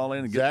we'll put it all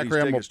in and get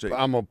Zachary, these tickets to you.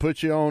 I'm going to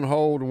put you on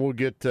hold, and we'll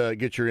get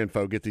your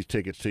info, get these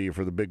tickets to you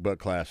for the Big Buck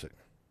Classic.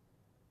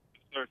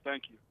 Sir,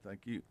 thank you.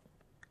 Thank you.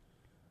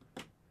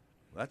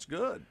 That's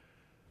good.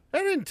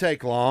 That didn't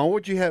take long.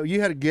 What'd you have?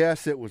 You had a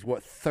guess that was,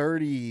 what,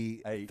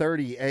 38?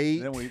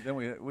 Then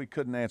we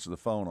couldn't answer the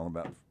phone on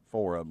about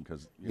 4 of them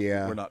because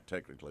we're not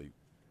technically,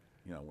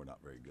 we're not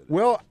very good at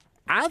Well,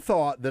 I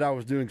thought that I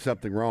was doing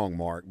something wrong,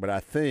 Mark, but I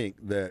think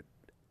that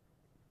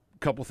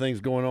couple things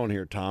going on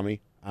here,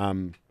 Tommy.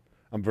 I'm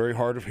very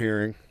hard of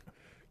hearing.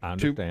 I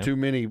understand. Too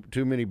many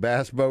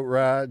bass boat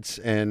rides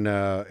and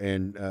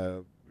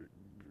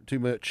too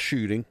much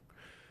shooting.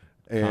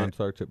 And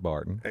concerts at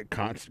Barton.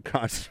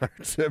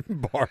 Concerts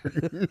at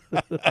Barton.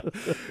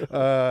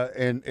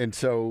 and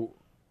so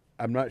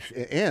I'm not.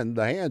 And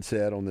the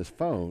handset on this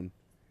phone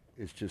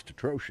is just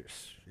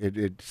atrocious.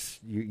 It's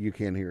you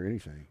can't hear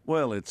anything.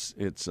 Well, it's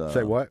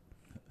say what?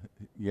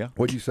 Yeah.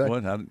 What'd you say?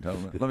 What?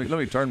 Let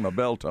me turn my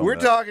bell tone. We're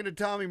talking to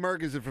Tommy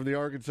Murkison from the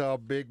Arkansas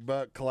Big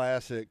Buck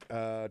Classic.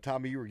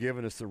 Tommy, you were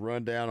giving us the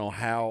rundown on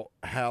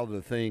how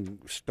the thing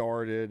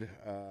started.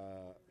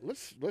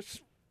 Let's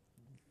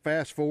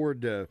fast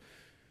forward to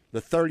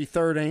the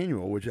 33rd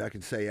annual, which I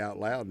can say out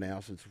loud now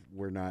since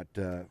we're not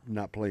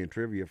playing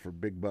trivia for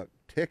Big Buck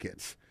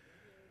tickets.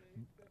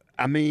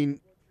 I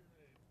mean,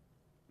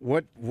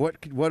 what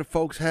do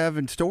folks have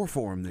in store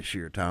for them this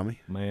year, Tommy?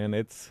 Man,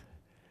 it's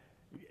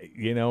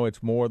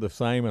more of the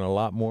same and a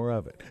lot more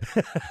of it.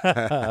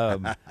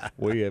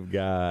 We have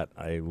got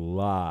a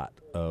lot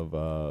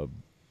of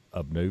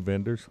new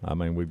vendors. I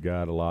mean, we've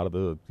got a lot of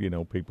the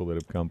people that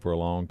have come for a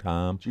long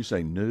time. Did you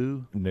say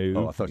new? New.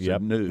 Oh, I thought you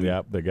said nude.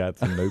 Yep, they got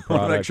some new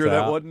products. Make sure out.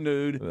 that wasn't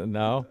nude.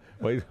 No,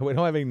 we don't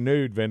have any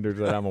nude vendors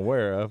that I'm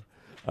aware of.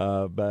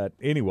 But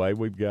anyway,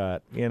 we've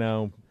got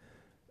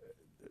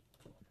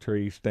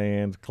tree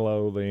stands,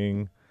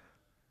 clothing,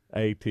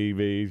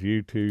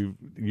 ATVs,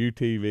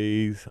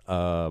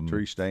 UTVs,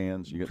 tree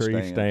stands. You got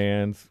tree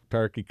stands,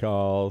 turkey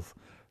calls,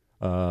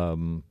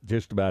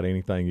 just about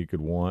anything you could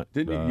want.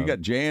 You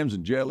got jams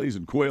and jellies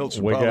and quilts.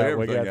 And we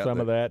everything got out some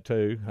there. of that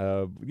too.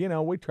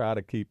 We try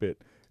to keep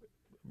it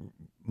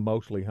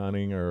mostly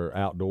hunting or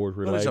outdoors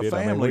related. Well, it's a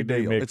family we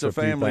do deal. mix It's a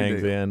few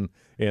family things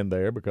deal. in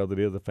there because it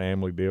is a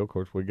family deal. Of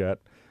course, we got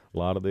a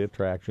lot of the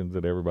attractions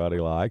that everybody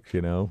likes.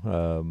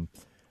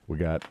 We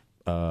got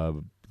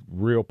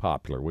real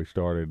popular. We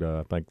started,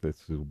 I think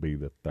this will be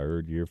the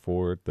third year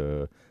for it.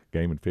 The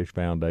Game and Fish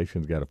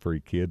Foundation's got a free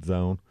kid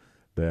zone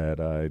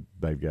that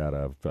they've got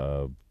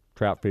a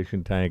trout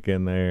fishing tank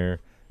in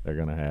there. They're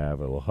going to have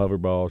a little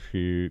hoverball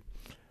shoot.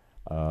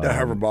 The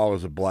hoverball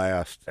is a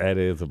blast. That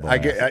is a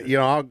blast.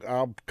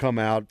 I'll come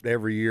out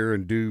every year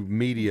and do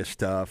media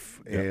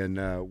stuff,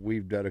 and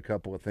we've done a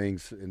couple of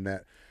things in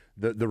that.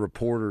 The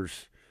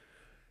reporters,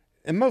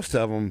 and most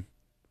of them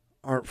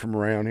aren't from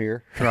around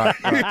here. Right.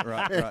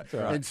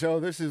 And so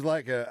this is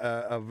like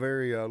a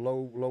very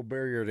low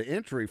barrier to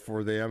entry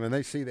for them, and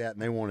they see that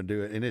and they want to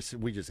do it.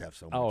 And we just have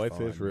so much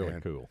fun. It's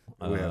really cool.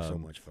 We have so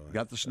much fun.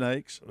 Got the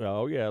snakes?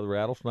 Oh, yeah, the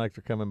rattlesnakes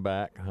are coming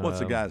back. What's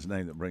the guy's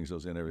name that brings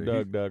those in every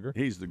year? Doug Duggar.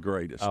 He's the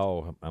greatest.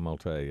 Oh, I'm going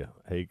to tell you,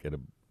 he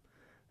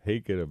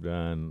could have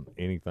done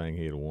anything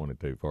he'd have wanted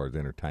to as far as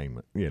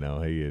entertainment. He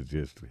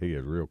is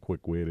real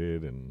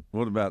quick-witted. And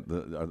what about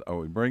are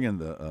we bringing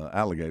the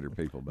alligator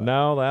people back?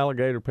 No, the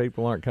alligator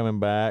people aren't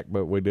coming back,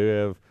 but we do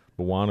have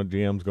Bawana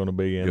Jim's going to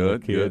be in the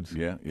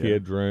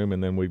kids' room,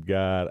 and then we've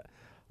got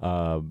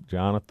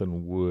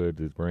Jonathan Wood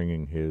is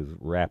bringing his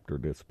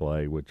raptor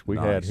display, which we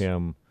had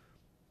him,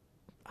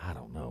 I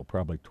don't know,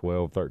 probably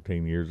 12,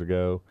 13 years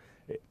ago.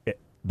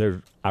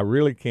 I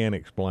really can't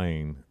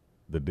explain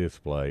the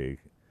display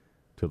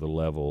to the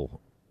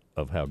level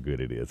of how good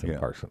it is in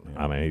person.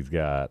 I mean, he's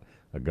got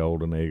a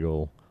golden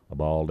eagle, a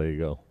bald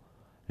eagle.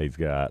 He's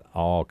got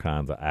all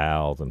kinds of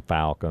owls and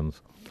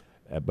falcons,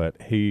 but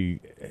he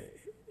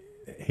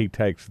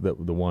takes the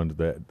ones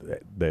that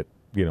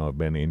have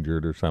been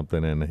injured or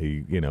something, and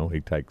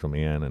he takes them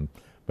in,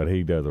 but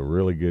he does a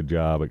really good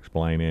job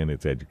explaining.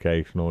 It's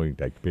educational. He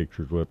takes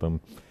pictures with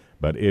them,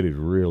 but it is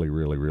really,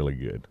 really, really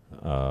good.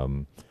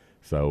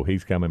 So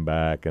he's coming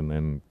back, and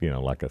then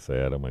like I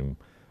said, I mean,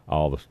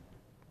 all the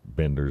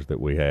vendors that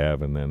we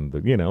have, and then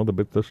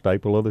the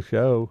staple of the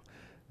show.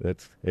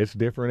 It's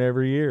different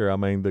every year. I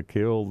mean,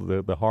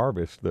 the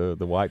harvest, the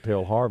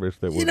whitetail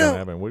harvest that we're going to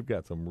have, and we've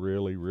got some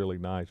really, really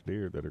nice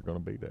deer that are going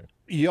to be there.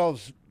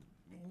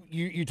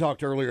 You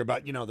talked earlier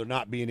about there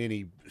not being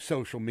any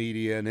social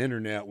media, and the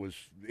internet was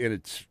in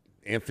its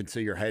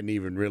infancy or hadn't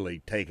even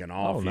really taken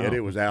off yet.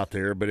 It was out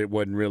there, but it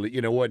wasn't really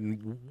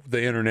wasn't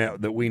the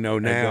internet that we know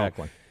now.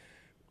 Exactly.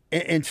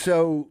 And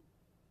so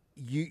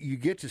you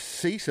get to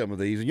see some of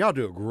these, and y'all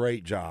do a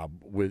great job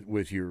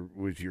with your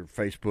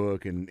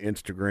Facebook and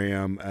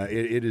Instagram.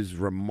 It is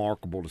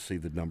remarkable to see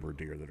the number of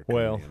deer that are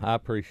coming in. I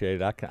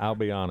appreciate it. I'll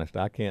be honest.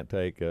 I can't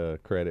take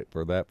credit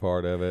for that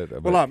part of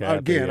it. Well,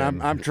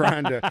 I'm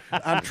trying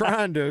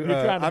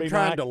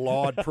to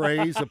laud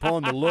praise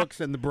upon the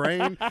looks and the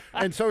brain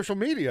and social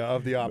media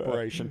of the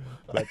operation.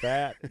 But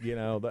that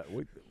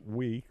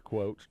we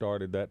quote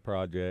started that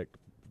project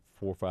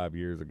 4 or 5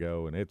 years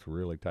ago, and it's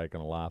really taken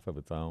a life of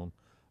its own.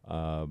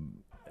 I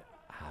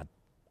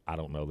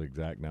don't know the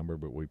exact number,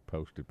 but we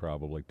posted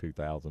probably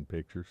 2,000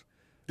 pictures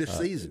this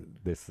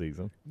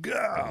season.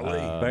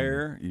 Golly,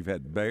 bear. You've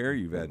had bear.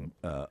 You've had.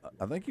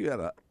 I think you had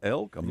a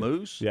elk, a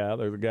moose. Yeah,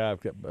 there's a guy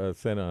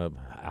sent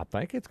I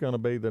think it's going to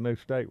be the new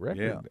state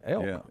record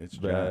elk. Yeah, it's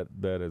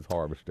that is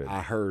harvested.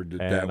 I heard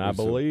that. And I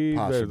believe a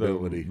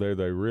possibility. there's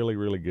a really,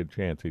 really good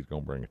chance he's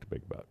going to bring it to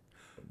Big Buck.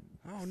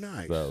 Oh,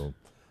 nice. So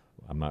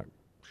I'm not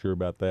sure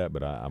about that,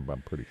 but I'm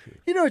pretty sure.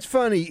 It's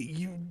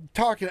funny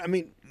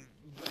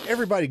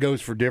everybody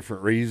goes for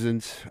different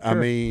reasons. Sure. I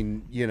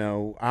mean,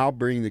 I'll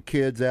bring the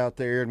kids out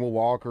there and we'll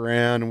walk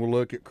around and we'll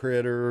look at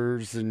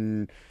critters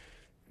and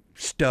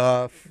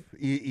stuff,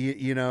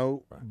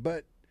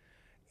 but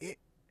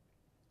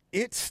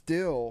it's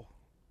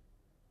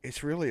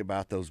really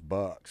about those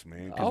bucks,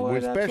 man.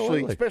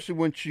 Especially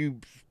once you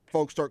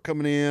folks start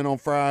coming in on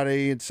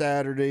Friday and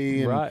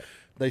Saturday and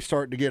they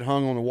start to get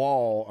hung on the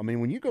wall. I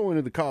mean, when you go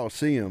into the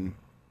Coliseum,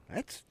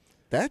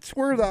 that's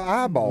where the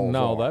eyeballs are.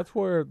 No, that's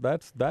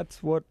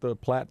what the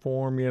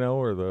platform,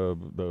 or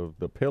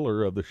the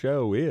pillar of the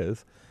show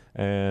is,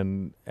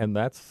 and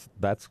that's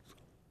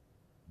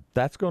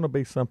going to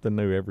be something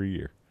new every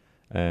year.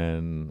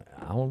 And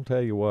I'll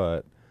tell you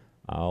what,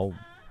 I'll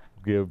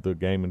give the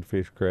Game and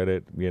Fish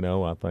credit.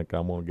 I think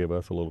I'm going to give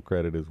us a little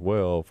credit as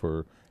well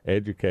for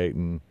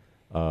educating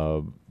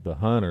the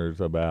hunters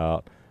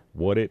about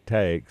what it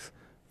takes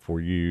for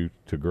you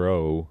to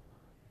grow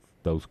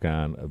those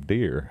kind of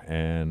deer.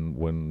 And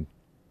when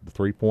the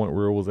 3-point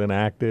rule was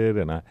enacted,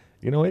 and that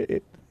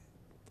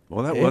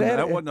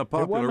wasn't a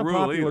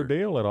popular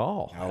deal at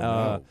all. Oh,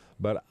 no.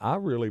 But I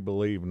really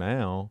believe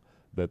now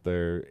that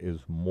there is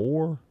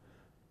more.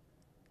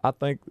 I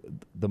think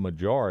the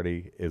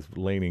majority is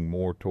leaning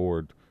more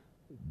toward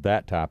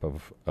that type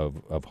of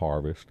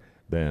harvest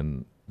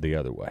than the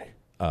other way.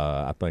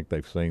 I think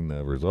they've seen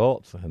the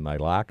results and they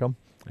like them,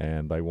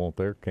 and they want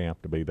their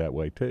camp to be that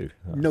way too.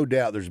 No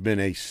doubt there's been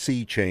a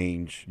sea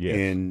change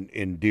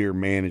in deer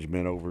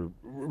management over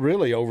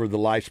the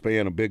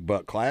lifespan of Big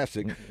Buck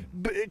Classic.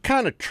 But it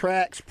kind of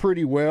tracks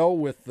pretty well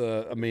with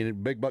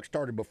Big Buck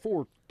started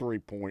before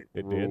 3-point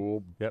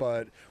rule,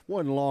 but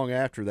wasn't long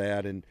after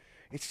that, and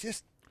it's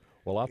just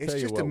I'll tell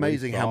you just what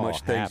amazing how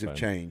much things happened. have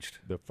changed.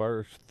 The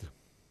first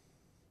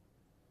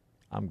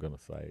I'm going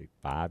to say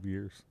 5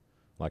 years.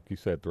 Like you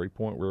said,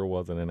 3-point rule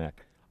wasn't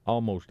enacted.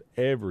 Almost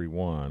every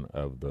one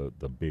of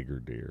the bigger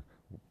deer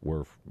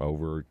were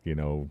over,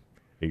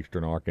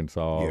 eastern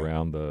Arkansas,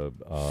 around the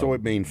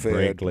soybean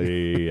fed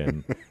Brinkley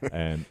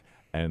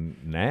and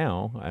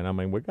now, and I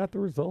mean, we got the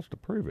results to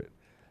prove it.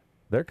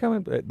 They're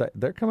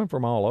coming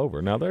from all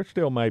over. Now there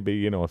still may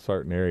be a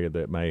certain area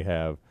that may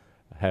have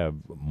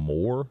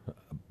more,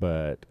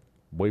 but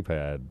we've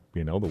had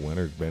the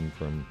winter's been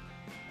from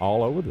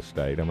all over the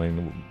state. I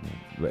mean,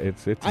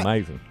 it's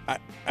amazing.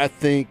 I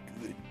think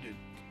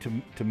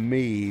to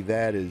me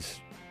that is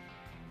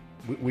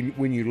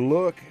when you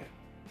look.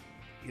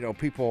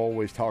 People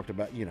always talked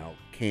about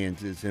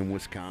Kansas and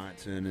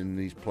Wisconsin and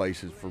these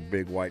places for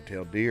big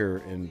white-tailed deer,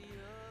 and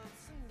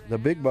the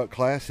Big Buck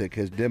Classic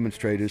has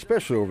demonstrated,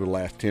 especially over the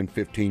last 10,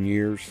 15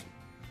 years,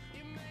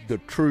 the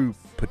true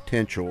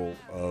potential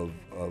of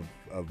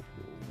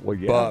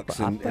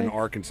bucks in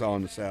Arkansas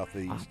and the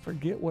Southeast. I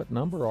forget what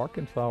number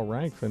Arkansas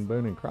ranks in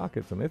Boone and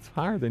Crockett's, and it's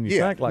higher than you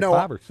think,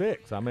 5 or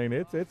 6. I mean,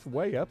 it's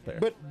way up there.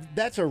 But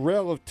that's a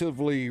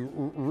relatively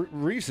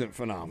recent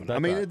phenomenon. I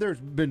mean, right.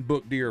 There's been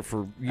book deer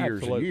for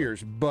years Absolutely. and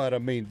years, but I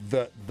mean,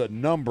 the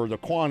number, the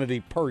quantity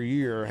per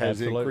year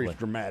has Absolutely. increased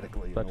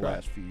dramatically in That's the right.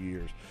 last few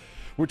years.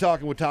 We're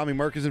talking with Tommy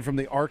Murkison from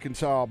the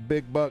Arkansas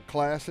Big Buck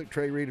Classic.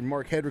 Trey Reid and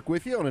Mark Hedrick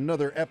with you on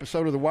another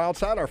episode of The Wild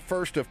Side, our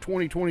first of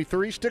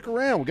 2023. Stick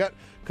around. We got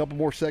a couple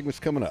more segments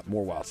coming up.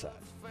 More Wild Side.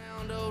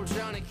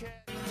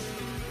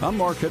 I'm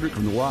Mark Hedrick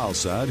from the Wild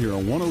Side here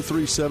on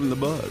 103.7 The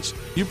Buzz.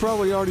 You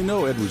probably already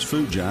know Edwards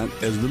Food Giant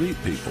as the meat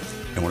people.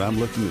 And when I'm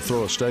looking to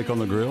throw a steak on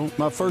the grill,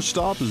 my first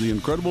stop is the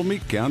incredible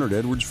meat counter at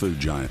Edwards Food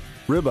Giant.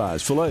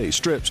 Ribeyes, fillets,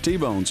 strips,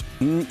 T-bones,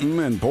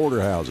 and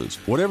porterhouses.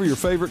 Whatever your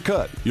favorite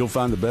cut, you'll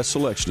find the best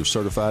selection of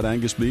certified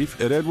Angus beef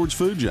at Edwards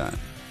Food Giant.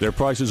 Their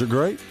prices are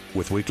great,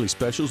 with weekly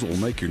specials that will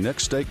make your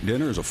next steak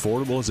dinner as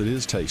affordable as it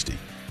is tasty.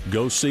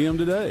 Go see them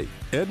today.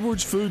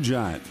 Edwards Food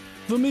Giant,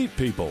 the meat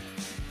people.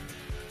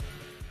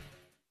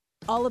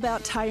 All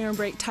About Tire and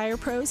Brake Tire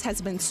Pros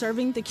has been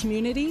serving the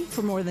community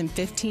for more than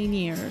 15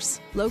 years.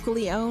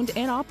 Locally owned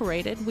and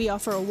operated, we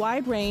offer a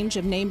wide range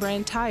of name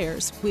brand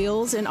tires,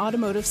 wheels, and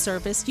automotive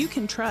service you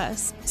can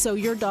trust, so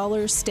your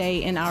dollars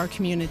stay in our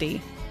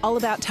community. All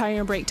About Tire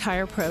and Brake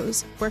Tire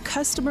Pros, where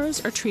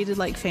customers are treated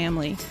like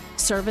family,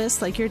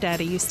 service like your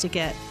daddy used to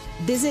get.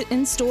 Visit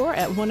in store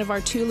at one of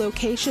our 2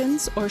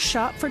 locations or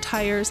shop for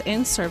tires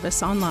and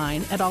service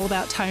online at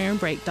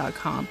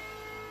allabouttireandbrake.com.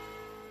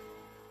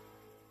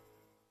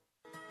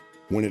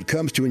 When it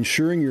comes to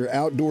insuring your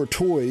outdoor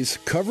toys,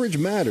 coverage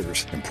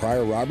matters, and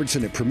Pryor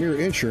Robertson at Premier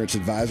Insurance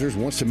Advisors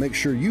wants to make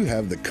sure you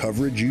have the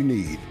coverage you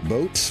need.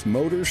 Boats,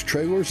 motors,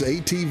 trailers,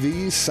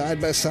 ATVs,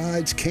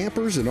 side-by-sides,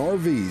 campers, and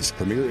RVs.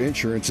 Premier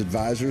Insurance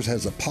Advisors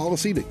has a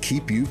policy to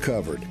keep you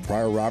covered.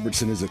 Pryor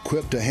Robertson is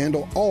equipped to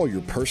handle all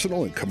your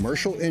personal and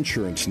commercial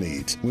insurance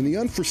needs. When the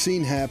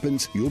unforeseen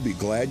happens, you'll be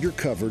glad you're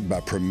covered by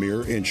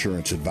Premier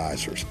Insurance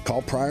Advisors.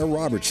 Call Pryor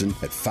Robertson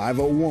at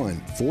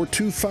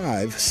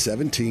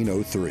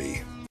 501-425-1703.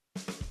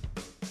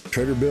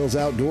 Trader Bill's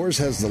Outdoors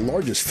has the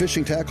largest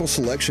fishing tackle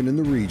selection in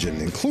the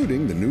region,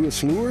 including the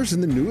newest lures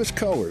and the newest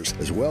colors,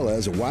 as well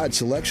as a wide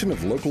selection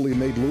of locally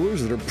made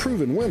lures that are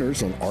proven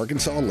winners on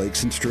Arkansas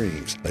lakes and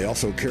streams. They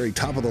also carry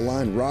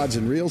top-of-the-line rods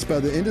and reels by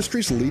the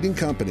industry's leading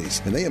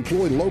companies, and they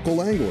employ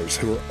local anglers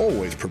who are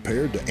always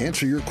prepared to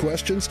answer your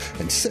questions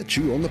and set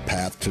you on the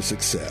path to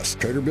success.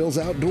 Trader Bill's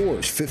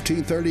Outdoors,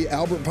 1530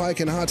 Albert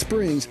Pike in Hot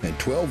Springs and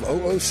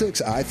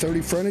 12006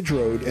 I-30 Frontage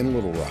Road in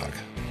Little Rock.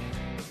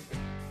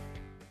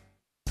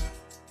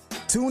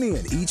 Tune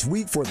in each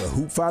week for the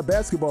Hoop 5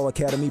 Basketball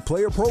Academy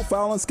Player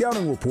Profile and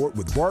Scouting Report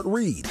with Bart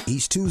Reed.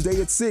 Each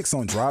Tuesday at 6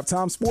 on Drive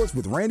Time Sports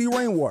with Randy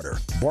Rainwater.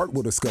 Bart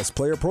will discuss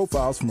player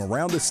profiles from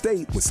around the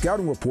state with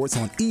scouting reports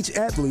on each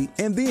athlete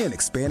and then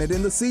expand it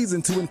in the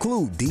season to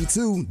include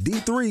D2,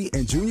 D3,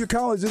 and junior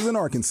colleges in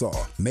Arkansas.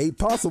 Made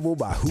possible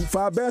by Hoop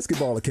 5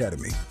 Basketball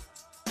Academy.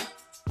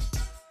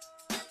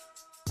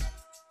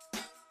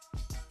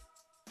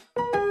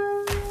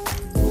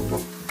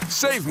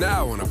 Save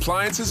now on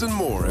appliances and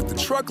more at the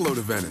Truckload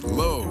event at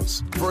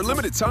Lowe's. For a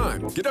limited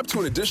time, get up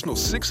to an additional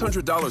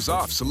 $600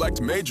 off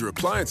select major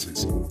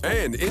appliances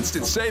and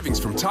instant savings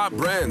from top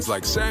brands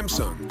like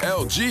Samsung,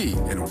 LG,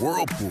 and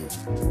Whirlpool.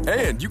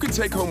 And you can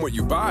take home what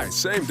you buy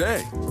same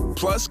day.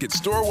 Plus, get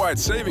store-wide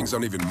savings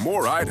on even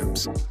more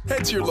items.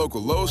 Head to your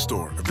local Lowe's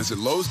store or visit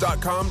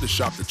Lowe's.com to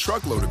shop the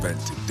Truckload event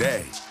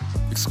today.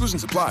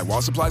 Exclusions apply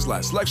while supplies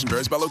last. Selection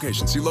varies by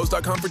location. See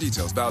Lowe's.com for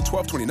details. Valid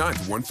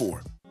 12/29/14.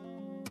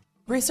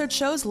 Research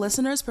shows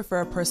listeners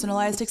prefer a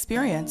personalized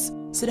experience.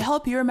 So to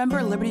help you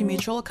remember, Liberty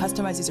Mutual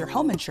customizes your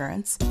home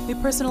insurance. We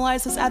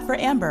personalized this ad for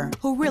Amber,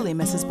 who really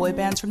misses boy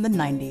bands from the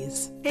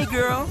 90s. Hey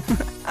girl,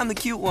 I'm the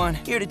cute one,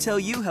 here to tell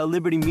you how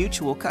Liberty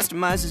Mutual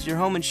customizes your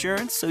home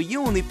insurance so you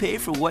only pay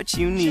for what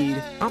you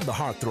need. I'm the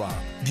heartthrob.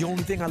 The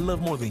only thing I love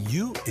more than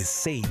you is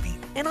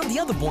saving. And I'm the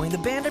other boy in the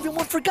band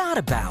everyone forgot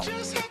about.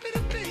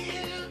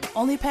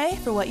 Only pay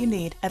for what you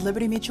need at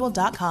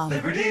libertymutual.com.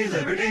 Liberty,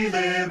 liberty,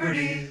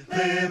 liberty,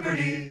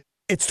 liberty.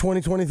 It's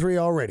 2023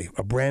 already,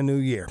 a brand new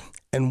year.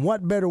 And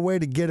what better way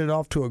to get it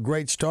off to a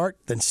great start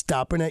than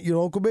stopping at your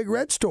local Big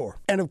Red store?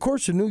 And of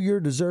course, the new year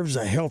deserves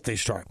a healthy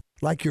start,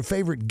 like your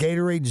favorite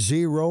Gatorade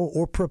Zero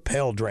or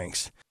Propel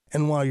drinks.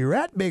 And while you're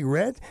at Big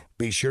Red,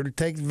 be sure to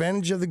take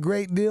advantage of the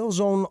great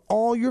deals on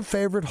all your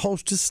favorite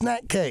Hostess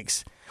snack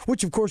cakes,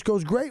 which of course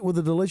goes great with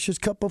a delicious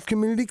cup of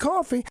community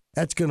coffee.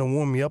 That's going to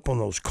warm you up on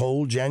those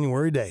cold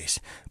January days.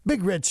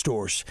 Big Red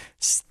stores,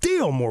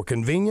 still more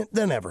convenient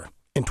than ever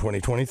in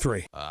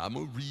 2023. I'm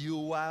a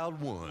real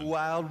wild one.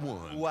 Wild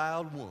one.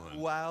 Wild one.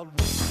 Wild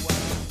one.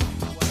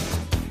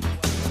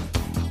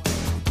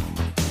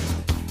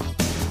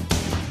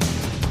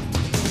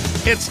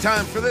 It's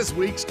time for this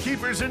week's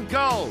Keepers and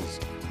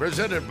Calls,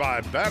 presented by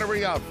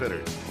Battery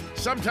Outfitters.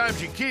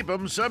 Sometimes you keep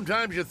them,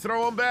 sometimes you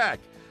throw them back.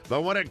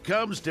 But when it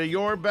comes to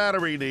your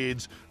battery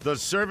needs, the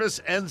service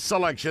and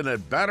selection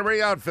at Battery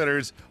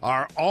Outfitters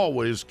are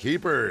always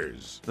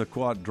keepers. The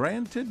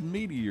quadranted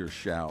meteor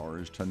shower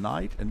is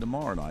tonight and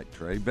tomorrow night,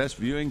 Trey. Best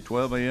viewing,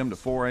 12 a.m. to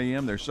 4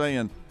 a.m. They're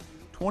saying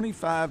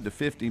 25 to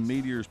 50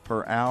 meteors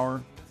per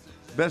hour.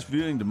 Best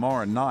viewing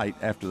tomorrow night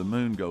after the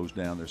moon goes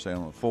down, they're saying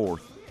on the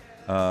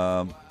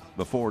 4th,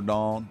 before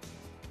dawn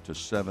to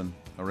 7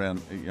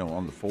 around,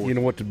 on the 4th. You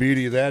know what the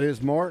beauty of that is,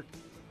 Mark?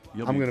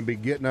 I'm going to be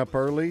getting up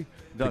early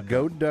to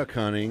go duck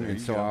hunting, and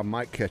so I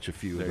might catch a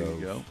few of those. There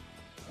you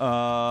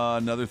go.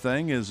 Another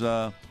thing is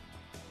the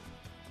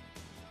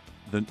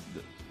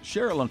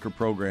Sherrilunker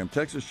program,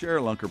 Texas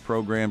Sherrilunker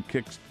program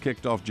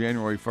kicked off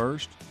January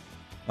 1st.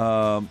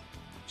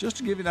 Just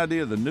to give you an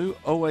idea, the new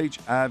O.H.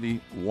 Ivy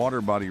water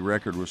body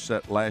record was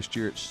set last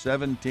year at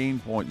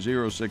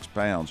 17.06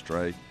 pounds,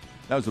 Trey.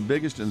 That was the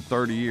biggest in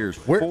 30 years.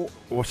 Well,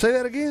 say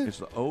that again? It's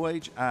the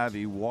O.H.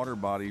 Ivy water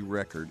body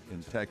record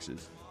in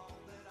Texas.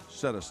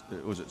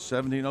 It was at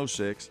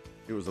 1706.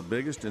 It was the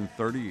biggest in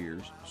 30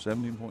 years,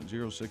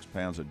 17.06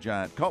 pounds, a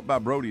giant. Caught by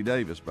Brody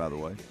Davis, by the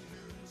way.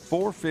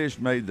 4 fish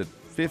made the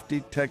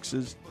 50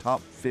 Texas top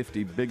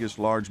 50 biggest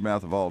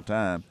largemouth of all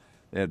time.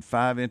 They had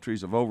 5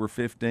 entries of over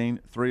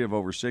 15, 3 of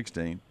over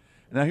 16.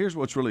 Now, here's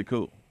what's really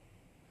cool.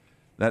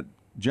 That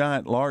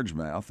giant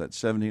largemouth, that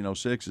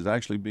 1706, is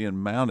actually being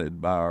mounted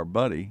by our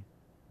buddy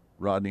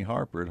Rodney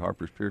Harper at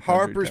Harper's Pure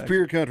Country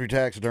Pure Country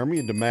Taxidermy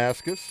in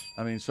Damascus.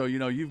 I mean, so,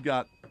 you've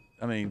got,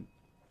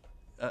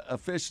 a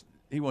fish,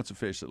 he wants a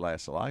fish that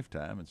lasts a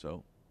lifetime, and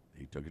so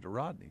he took it to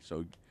Rodney.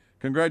 So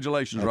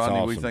congratulations, that's Rodney.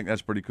 Awesome. We think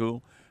that's pretty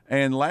cool.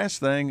 And last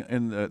thing,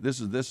 and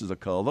this is a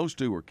cull. Those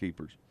two were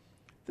keepers.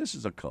 This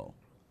is a cull.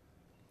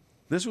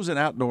 This was in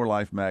Outdoor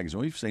Life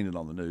magazine. We've seen it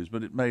on the news,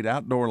 but it made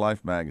Outdoor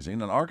Life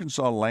magazine. An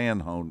Arkansas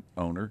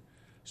landowner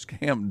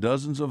scammed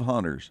dozens of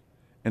hunters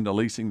into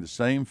leasing the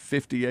same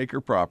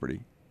 50-acre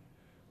property,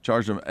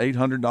 charged them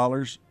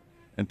 $800,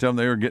 and tell them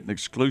they were getting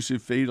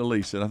exclusive fee to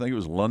lease it. I think it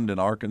was London,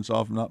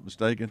 Arkansas, if I'm not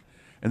mistaken.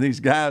 And these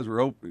guys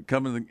were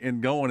coming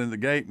and going in the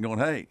gate and going,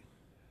 "Hey,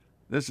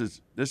 this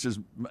is,"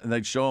 and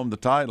they'd show them the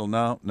title.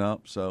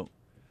 No. So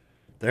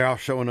they're all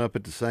showing up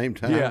at the same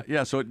time.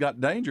 Yeah. So it got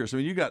dangerous. I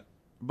mean, you got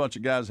a bunch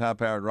of guys with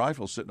high-powered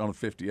rifles sitting on a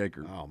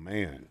 50-acre. Oh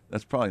man,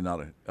 that's probably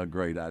not a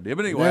great idea.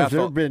 But anyway,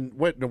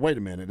 wait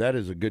a minute. That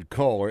is a good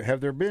call.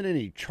 Have there been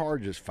any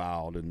charges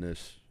filed in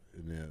this?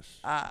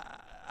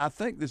 I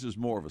think this is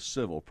more of a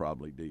civil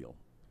probably deal.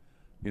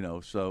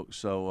 So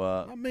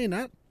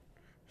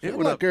it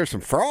would like there's some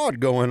fraud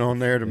going on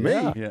there to me.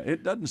 Yeah,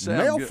 it doesn't sound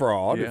mail good.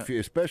 fraud, Yeah.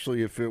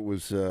 especially if it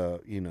was,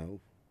 but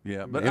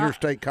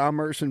interstate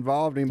commerce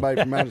involved.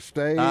 Anybody from out of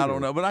state? I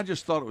don't know, but I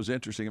just thought it was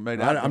interesting. It made.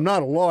 I'm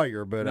not a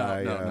lawyer, but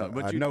I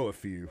know a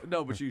few.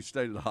 No, but you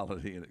stayed at the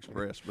Holiday Inn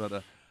Express.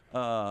 But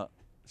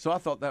so I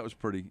thought that was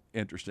pretty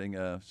interesting.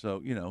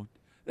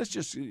 That's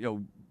just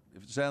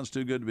if it sounds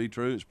too good to be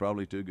true, it's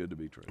probably too good to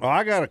be true. Well,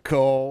 I got a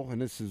call, and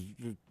this is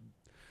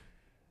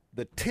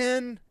the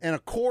 10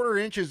 1/4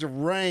 inches of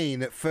rain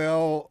that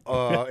fell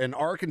in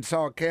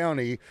Arkansas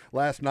County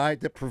last night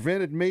that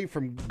prevented me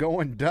from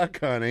going duck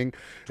hunting.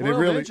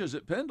 12 inches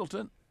at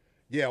Pendleton.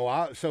 Yeah,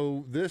 well,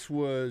 so this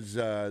was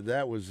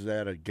that was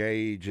at a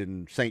gauge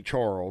in St.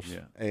 Charles,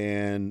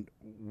 and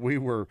we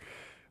were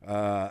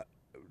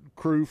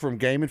crew from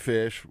Game and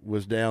Fish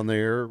was down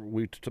there.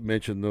 We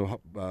mentioned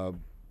the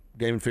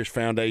Game and Fish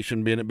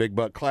Foundation being at Big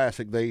Buck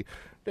Classic. They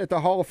at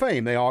the Hall of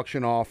Fame, they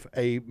auction off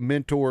a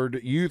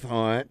mentored youth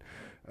hunt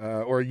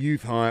or a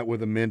youth hunt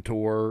with a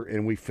mentor,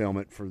 and we film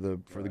it for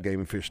the Game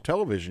and Fish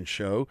television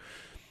show.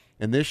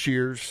 And this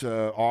year's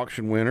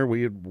auction winner,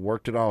 we had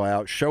worked it all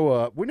out. Show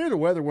up. We knew the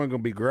weather wasn't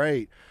going to be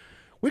great.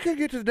 We couldn't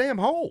get to the damn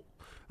hole.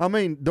 I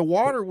mean, the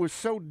water was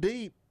so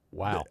deep.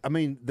 Wow. I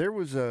mean, there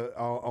was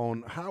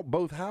on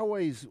both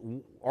highways,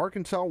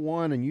 Arkansas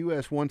 1 and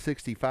US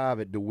 165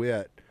 at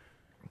DeWitt.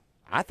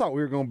 I thought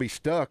we were going to be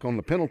stuck on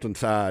the Pendleton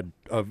side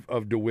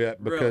of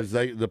DeWitt because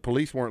the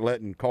police weren't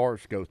letting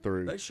cars go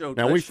through. They showed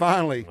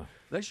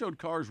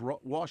cars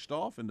washed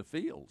off in the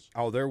fields.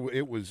 Oh,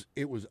 it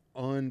was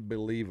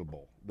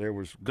unbelievable. There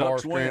was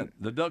Ducks win.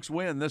 The Ducks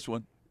win this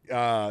one.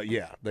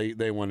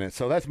 They won that.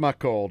 So that's my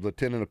call. The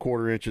 10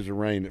 1/4 inches of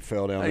rain that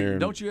fell down there.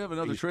 Don't you have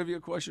another trivia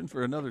question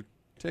for another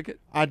ticket?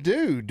 I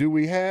do. Do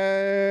we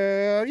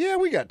have? Yeah,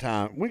 we got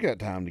time. We got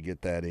time to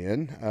get that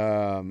in.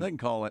 They can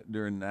call it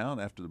during now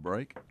and after the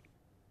break.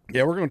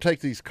 Yeah, we're going to take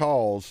these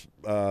calls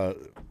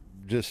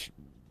just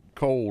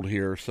cold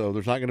here, so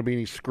there's not going to be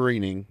any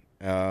screening.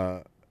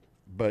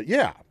 But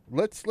yeah,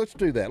 let's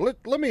do that.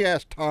 Let me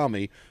ask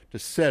Tommy to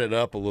set it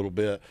up a little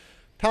bit.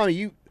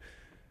 Tommy,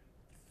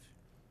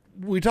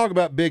 we talk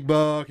about big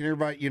buck and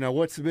everybody,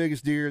 what's the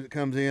biggest deer that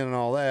comes in and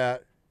all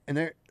that, and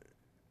it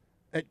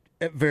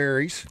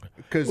varies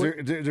because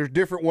there's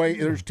different ways.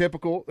 There's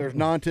typical, there's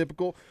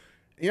non-typical.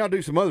 Y'all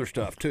do some other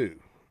stuff too.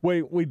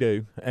 We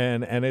do,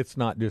 and it's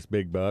not just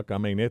big buck. I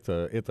mean, it's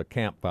a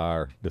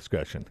campfire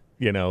discussion.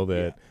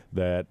 Some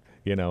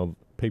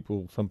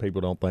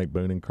people don't think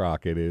Boone and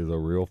Crockett is a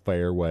real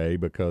fair way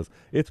because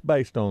it's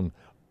based on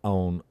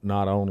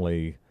not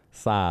only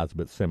size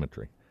but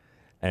symmetry,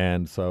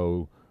 and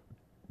so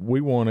we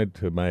wanted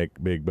to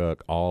make big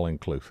buck all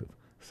inclusive.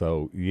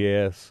 So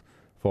yes,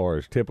 as far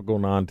as typical,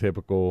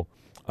 non-typical,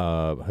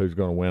 who's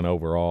going to win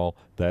overall,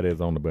 that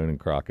is on the Boone and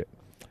Crockett,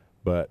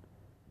 but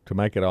to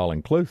make it all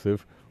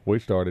inclusive, we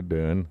started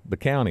doing the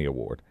county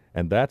award,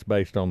 and that's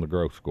based on the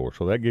gross score.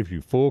 So that gives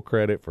you full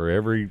credit for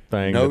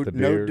everything. No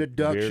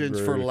deductions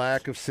for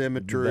lack of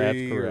symmetry.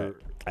 That's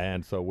correct.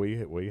 And so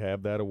we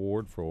have that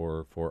award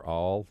for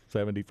all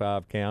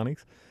 75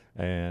 counties,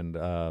 and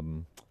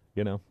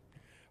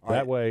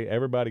that way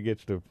everybody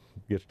gets to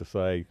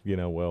say,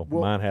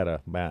 mine had a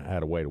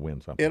way to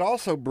win something. It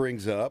also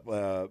brings up,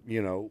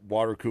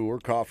 water cooler,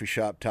 coffee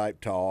shop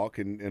type talk,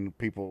 and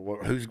people,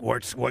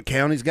 what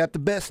county's got the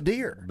best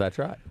deer? That's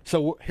right.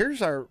 So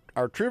here's our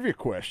trivia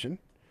question.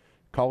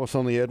 Call us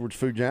on the Edwards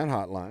Food Giant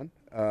hotline,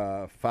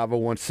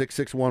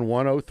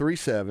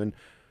 501-661-1037.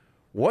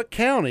 What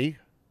county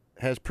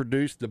has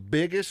produced the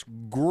biggest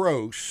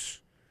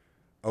gross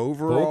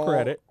overall?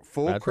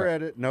 Full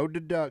credit, no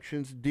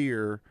deductions,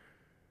 deer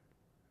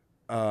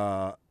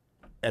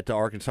at the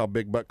Arkansas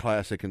Big Buck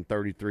Classic in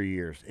 33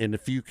 years. And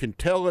if you can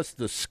tell us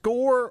the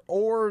score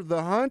or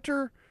the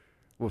hunter,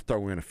 we'll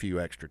throw in a few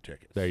extra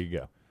tickets. There you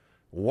go.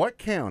 What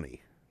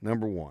county?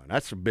 Number one.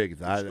 That's the big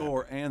thing. The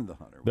score and the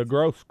hunter. The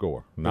gross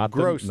score, not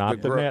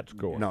the net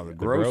score. No, the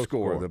gross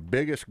score. The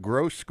biggest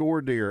gross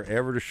score deer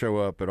ever to show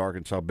up at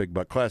Arkansas Big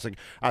Buck Classic.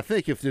 I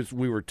think if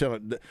we were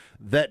telling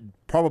that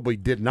probably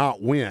did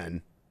not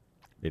win.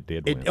 It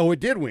did win. It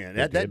did win.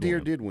 That deer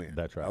did win.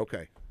 That's right.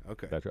 Okay.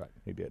 That's right.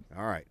 He did.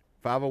 All right.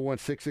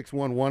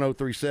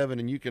 501-661-1037,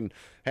 and you can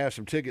have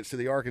some tickets to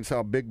the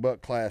Arkansas Big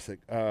Buck Classic.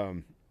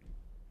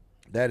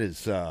 That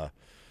is,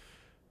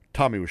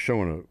 Tommy was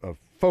showing a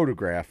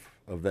photograph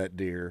of that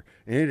deer,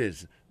 and it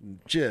is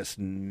just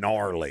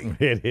gnarly.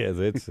 It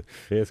is.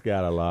 It's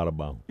got a lot of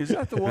bone. Is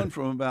that the one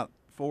from about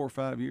 4 or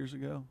 5 years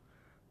ago?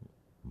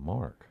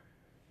 Mark,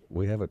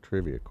 we have a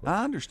trivia question.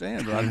 I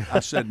understand, but I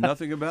said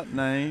nothing about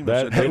name.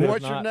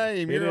 What's your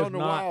name? You're on the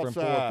wild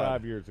side. It is not from 4 or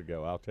 5 years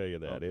ago. I'll tell you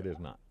that. Okay. It is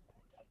not.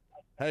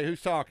 Hey,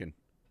 who's talking?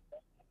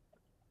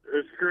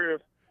 It's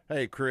Chris.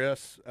 Hey,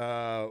 Chris.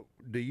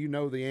 Do you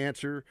know the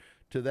answer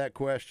to that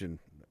question?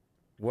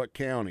 What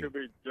county? Could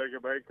be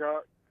Jacob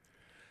Aycock.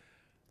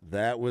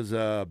 That was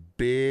a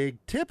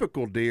big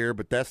typical deer,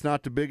 but that's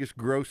not the biggest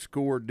gross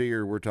score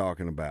deer we're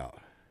talking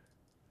about.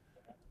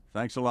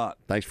 Thanks a lot.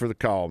 Thanks for the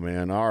call,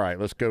 man. All right,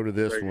 let's go to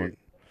this one.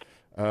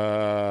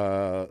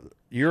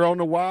 You're on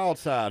the wild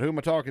side. Who am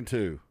I talking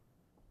to?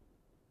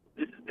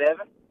 This is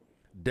Devin.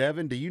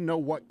 Devin, do you know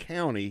what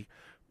county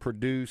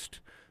produced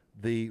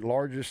the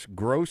largest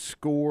gross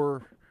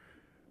score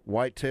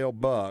whitetail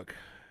buck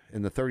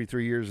in the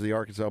 33 years of the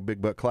Arkansas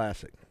Big Buck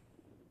Classic?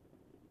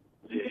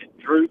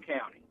 Drew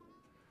County.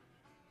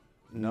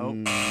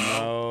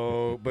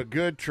 No, but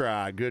good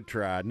try.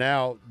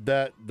 Now,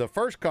 that the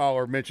first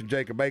caller mentioned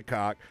Jacob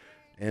Aycock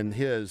and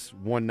his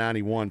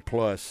 191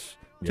 plus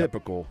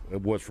typical.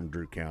 It was from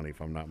Drew County, if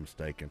I'm not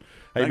mistaken.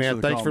 Hey,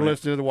 thanks for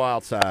listening to The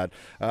Wild Side.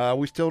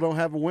 We still don't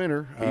have a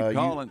winner. Keep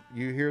calling.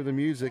 You hear the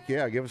music.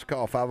 Yeah, give us a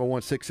call,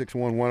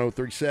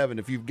 501-661-1037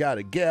 if you've got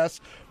a guess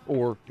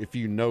or if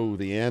you know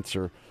the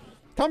answer.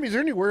 Tommy, is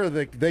there anywhere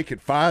they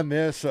could find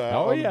this? You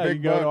go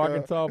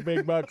to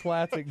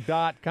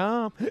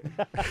ArkansasBigBuckClassic.com.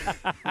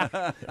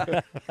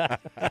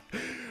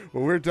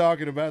 Well, we're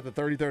talking about the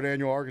 33rd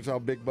Annual Arkansas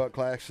Big Buck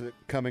Classic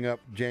coming up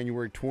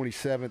January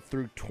 27th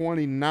through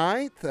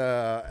 29th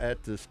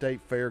at the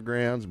State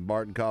Fairgrounds,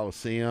 Barton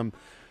Coliseum.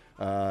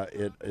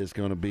 It is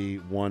going to be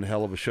one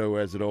hell of a show,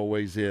 as it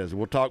always is.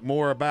 We'll talk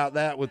more about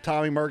that with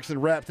Tommy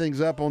Murkison, wrap things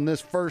up on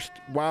this first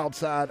Wild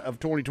Side of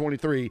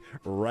 2023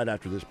 right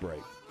after this break.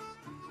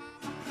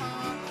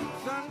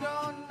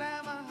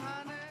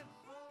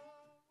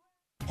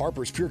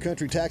 Harper's Pure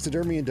Country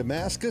Taxidermy in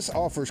Damascus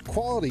offers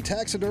quality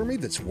taxidermy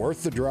that's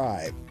worth the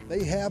drive.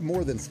 They have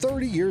more than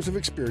 30 years of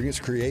experience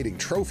creating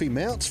trophy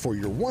mounts for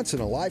your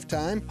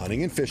once-in-a-lifetime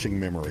hunting and fishing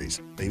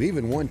memories. They've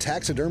even won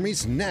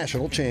taxidermy's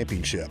national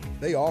championship.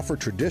 They offer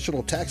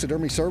traditional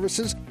taxidermy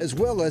services as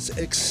well as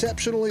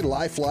exceptionally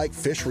lifelike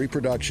fish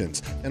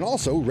reproductions and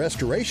also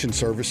restoration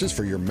services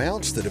for your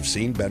mounts that have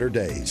seen better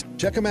days.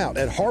 Check them out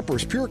at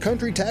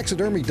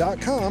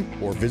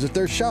harperspurecountrytaxidermy.com or visit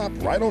their shop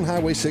right on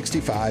Highway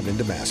 65 in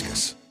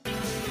Damascus.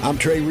 I'm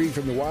Trey Reid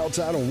from the Wild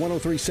Side on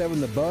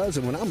 103.7 The Buzz,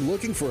 and when I'm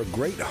looking for a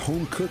great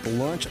home-cooked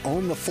lunch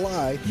on the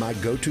fly, my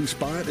go-to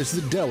spot is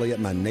the deli at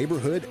my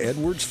neighborhood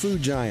Edwards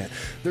Food Giant.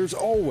 There's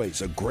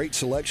always a great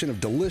selection of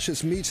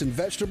delicious meats and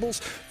vegetables,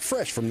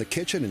 fresh from the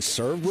kitchen and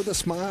served with a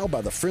smile by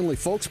the friendly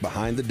folks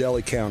behind the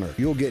deli counter.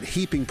 You'll get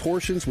heaping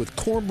portions with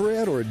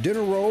cornbread or a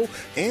dinner roll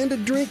and a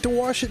drink to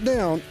wash it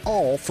down,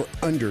 all for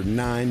under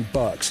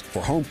 $9.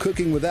 For home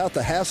cooking without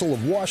the hassle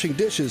of washing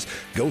dishes,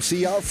 go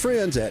see our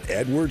friends at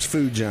Edwards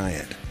Food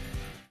Giant.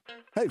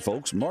 Hey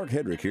folks, Mark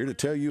Hedrick here to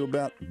tell you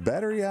about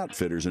Battery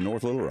Outfitters in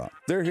North Little Rock.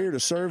 They're here to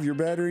serve your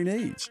battery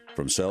needs,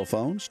 from cell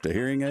phones to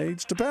hearing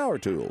aids to power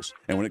tools.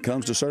 And when it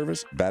comes to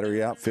service,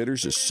 Battery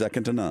Outfitters is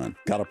second to none.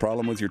 Got a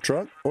problem with your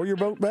truck or your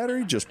boat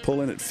battery? Just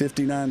pull in at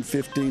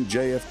 5915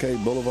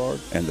 JFK Boulevard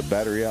and the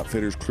Battery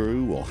Outfitters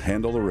crew will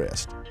handle the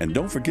rest. And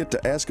don't forget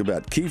to ask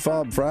about Key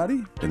Fob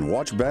Friday and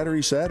watch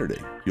Battery Saturday.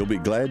 You'll be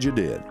glad you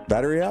did.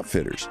 Battery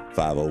Outfitters,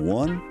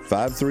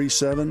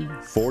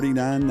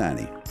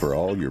 501-537-4990 for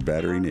all your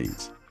battery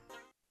needs.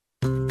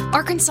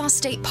 Arkansas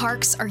State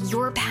Parks are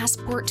your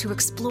passport to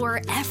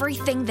explore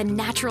everything the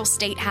natural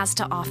state has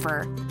to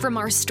offer, from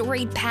our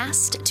storied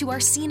past to our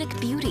scenic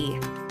beauty.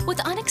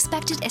 With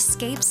unexpected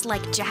escapes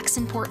like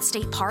Jacksonport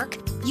State Park,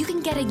 you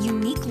can get a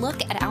unique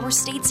look at our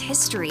state's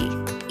history.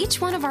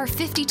 Each one of our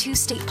 52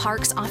 state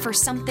parks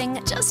offers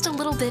something just a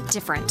little bit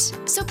different.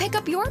 So pick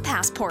up your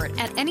passport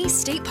at any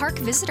state park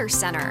visitor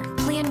center.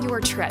 Plan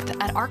your trip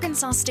at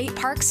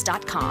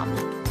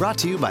arkansasstateparks.com. Brought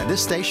to you by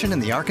this station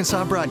and the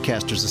Arkansas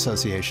Broadcasters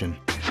Association.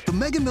 The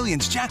Mega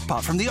Millions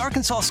jackpot from the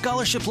Arkansas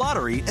Scholarship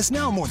Lottery is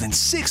now more than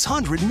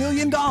 $600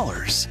 million.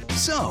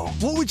 So,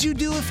 what would you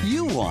do if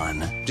you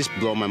won? Just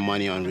blow my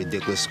money on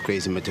ridiculous,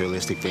 crazy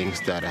materialistic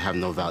things that have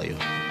no value.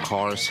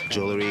 Cars,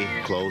 jewelry,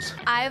 clothes.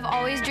 I've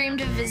always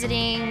dreamed of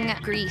visiting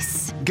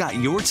Greece. Got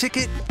your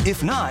ticket?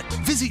 If not,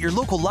 visit your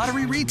local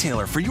lottery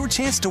retailer for your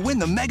chance to win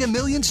the Mega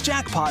Millions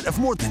jackpot of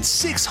more than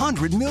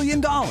 $600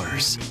 million.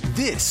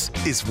 This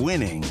is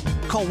winning.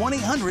 Call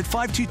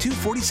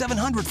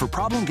 1-800-522-4700 for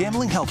Problem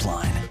Gambling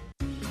Helpline.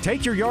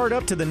 Take your yard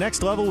up to the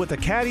next level with the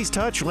Caddy's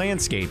Touch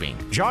Landscaping.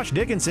 Josh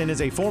Dickinson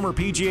is a former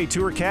PGA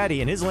Tour caddy,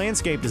 and his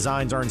landscape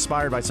designs are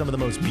inspired by some of the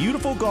most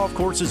beautiful golf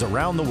courses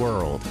around the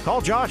world. Call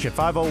Josh at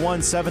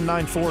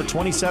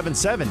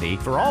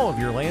 501-794-2770 for all of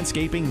your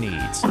landscaping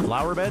needs.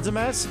 Flower beds a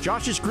mess?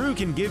 Josh's crew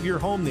can give your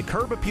home the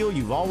curb appeal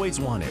you've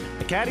always wanted.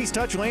 The Caddy's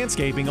Touch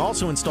Landscaping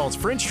also installs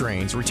French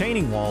drains,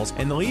 retaining walls,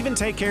 and they'll even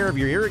take care of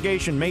your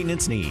irrigation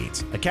maintenance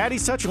needs. The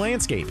Caddy's Touch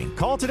Landscaping.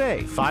 Call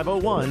today,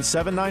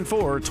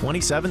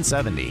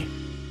 501-794-2770.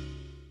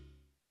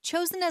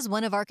 Chosen as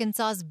one of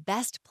Arkansas's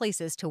best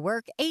places to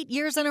work 8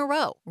 years in a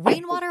row,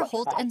 Rainwater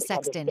Holt &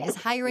 Sexton is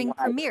hiring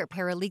premier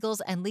paralegals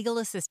and legal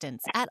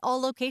assistants at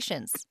all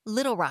locations: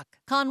 Little Rock,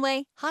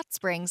 Conway, Hot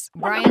Springs,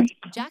 Bryant,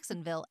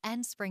 Jacksonville,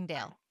 and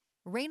Springdale.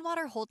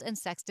 Rainwater Holt &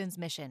 Sexton's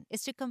mission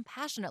is to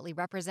compassionately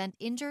represent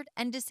injured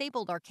and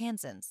disabled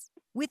Arkansans.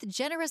 With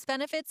generous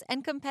benefits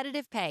and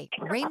competitive pay,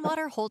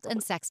 Rainwater Holt &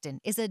 Sexton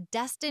is a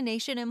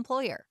destination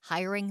employer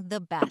hiring the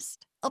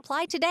best.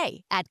 Apply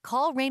today at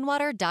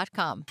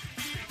callrainwater.com.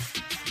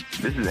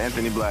 This is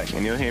Anthony Black,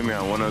 and you'll hear me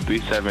on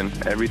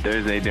 103.7 every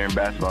Thursday during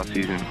basketball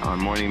season on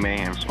Morning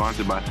Mayhem,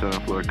 sponsored by Southern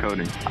Florida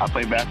Coating. I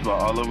play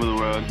basketball all over the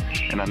world,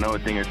 and I know a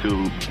thing or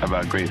two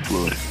about great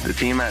floors. The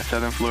team at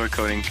Southern Florida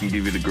Coating can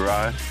give you the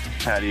garage,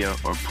 patio,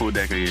 or pool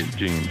deck of your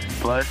dreams.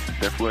 Plus,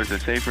 their floors are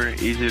safer,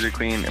 easier to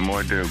clean, and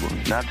more durable.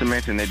 Not to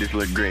mention, they just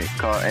look great.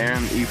 Call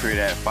Aaron Eford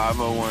at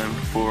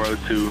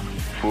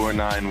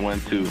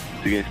 501-402-4912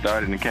 to get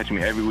started and catch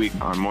me every week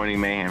on Morning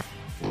Mayhem.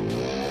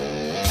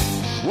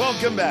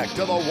 Welcome back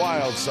to the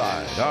Wild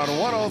Side on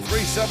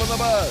 103.7 The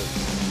Buzz.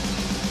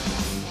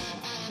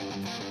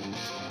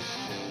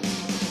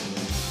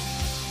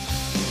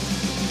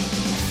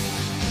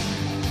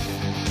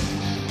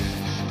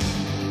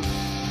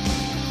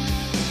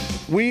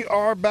 We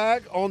are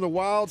back on the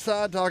Wild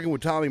Side talking with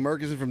Tommy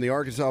Murkison from the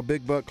Arkansas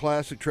Big Buck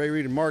Classic. Trey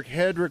Reid and Mark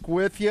Hedrick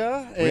with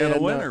you. We had a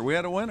winner.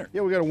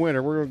 Yeah, we got a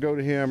winner. We're going to go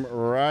to him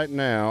right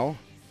now.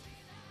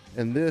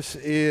 And this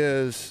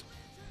is...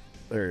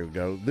 There we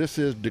go. This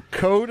is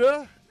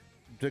Dakota.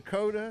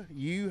 Dakota,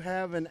 you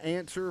have an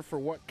answer for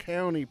what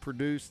county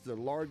produced the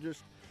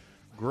largest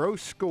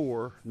gross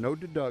score, no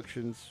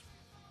deductions,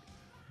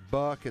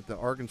 buck at the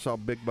Arkansas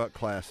Big Buck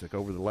Classic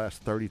over the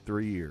last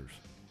 33 years.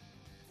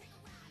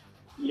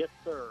 Yes,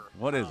 sir.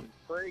 What is it?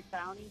 Prairie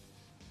County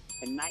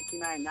in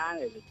 1999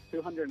 it was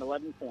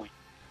 211 points.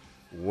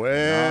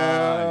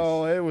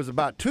 Well, it was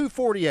about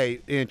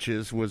 248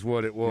 inches was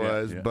what it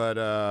was, Yeah. but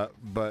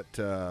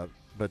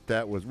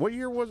that was, what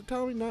year was it,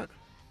 Tommy? Not,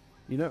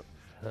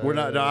 we're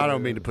not. No, I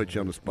don't mean to put you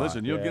on the spot.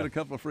 Listen, you'll get a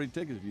couple of free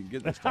tickets if you can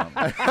get this time.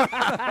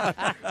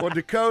 Well,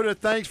 Dakota,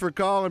 thanks for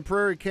calling.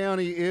 Prairie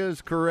County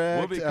is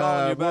correct. We'll be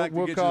calling you back.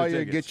 We'll call you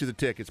and get you the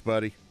tickets,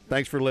 buddy.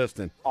 Thanks for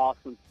listening.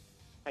 Awesome.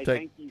 Hey,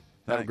 thank you.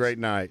 Have a great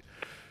night.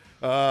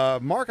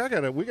 Mark,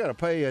 we gotta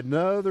pay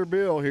another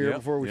bill here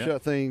before we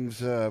shut things.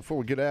 Before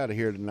we get out of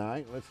here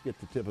tonight, let's get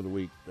the tip of the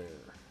week there.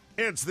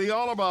 It's the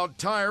All About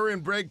Tire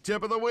and Brake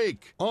tip of the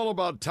week. All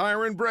About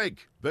Tire and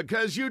Brake,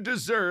 because you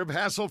deserve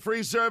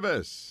hassle-free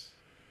service.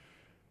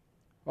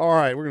 All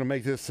right, we're gonna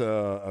make this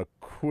a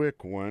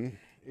quick one.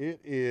 It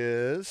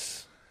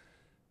is,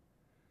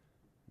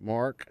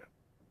 Mark,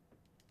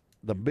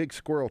 the Big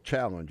Squirrel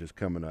Challenge is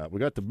coming up. We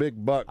got the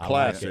Big Buck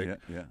Classic,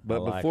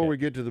 but before we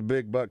get to the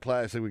Big Buck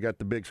Classic, we got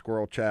the Big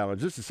Squirrel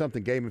Challenge. This is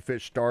something Game and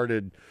Fish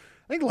started,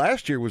 I think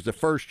last year was the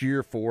first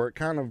year for it,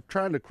 kind of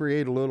trying to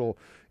create a little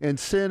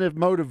incentive,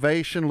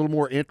 motivation, a little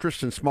more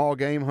interest in small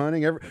game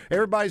hunting.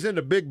 Everybody's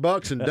into big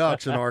bucks and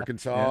ducks in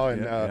Arkansas,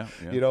 a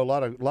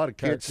lot of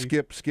kids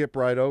skip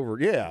right over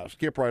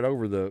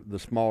the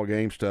small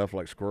game stuff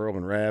like squirrel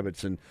and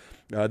rabbits. And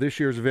this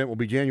year's event will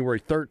be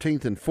January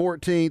 13th and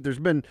 14th. There's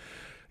been,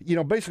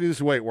 basically this is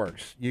the way it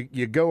works.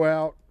 You go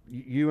out,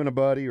 you and a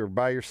buddy or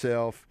by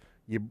yourself,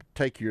 you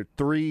take your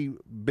 3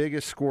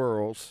 biggest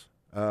squirrels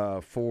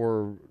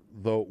for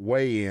the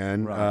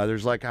weigh-in. Right.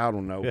 There's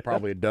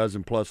probably a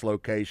dozen plus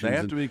locations. They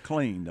have to be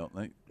clean, don't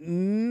they?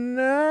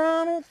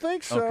 No, I don't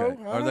think so.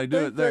 Okay. Or they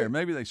do it there.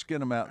 Maybe they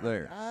skin them out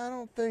there. I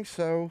don't think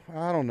so.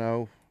 I don't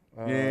know.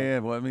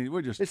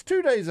 It's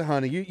 2 days of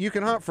hunting. You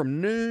can hunt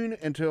from noon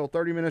until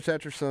 30 minutes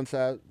after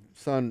sunset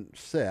on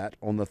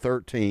the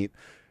 13th,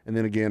 and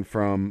then again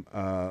from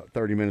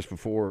 30 minutes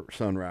before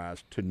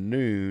sunrise to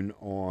noon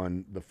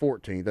on the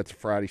 14th. That's a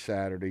Friday,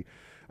 Saturday.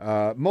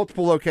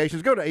 Multiple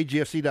locations. Go to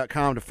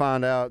agfc.com to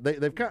find out.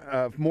 They've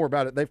more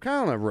about it. They've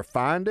kind of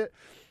refined it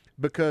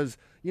because,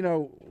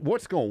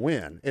 what's going to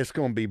win? It's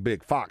going to be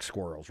big fox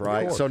squirrels,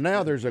 right? So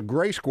now there's a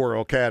gray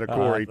squirrel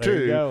category,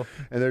 too.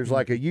 And there's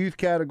like a youth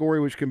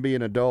category, which can be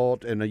an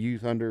adult and a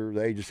youth under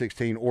the age of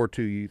 16 or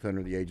 2 youth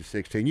under the age of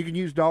 16. You can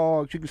use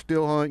dogs. You can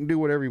still hunt. You can do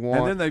whatever you want.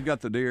 And then they've got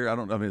the deer. I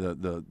don't know if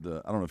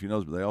you know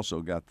this, but they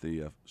also got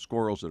the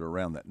squirrels that are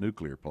around that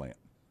nuclear plant.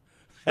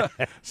 Are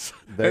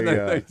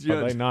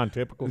they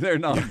non-typical? They're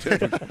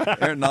non-typical.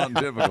 They're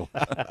non-typical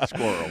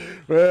squirrel.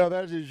 Well,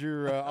 that is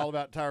your All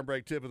About Tire and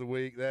Brake tip of the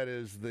week. That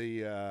is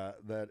the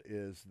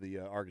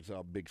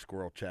Arkansas Big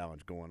Squirrel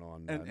Challenge going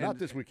on. Not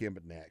this weekend,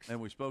 but next.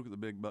 And we spoke at the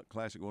Big Buck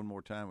Classic one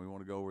more time. We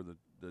want to go over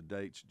the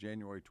dates,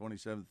 January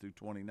 27th through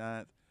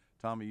 29th.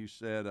 Tommy, you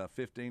said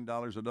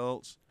 $15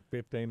 adults.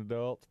 15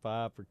 adults,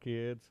 5 for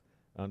kids.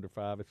 Under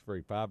 5 is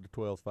free. 5 to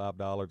 12 is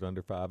 $5.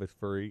 Under 5 is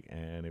free.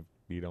 And if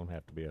you don't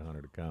have to be a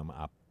hunter to come,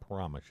 I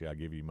promise you, I'll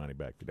give you money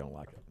back if you don't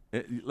like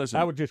it. Listen,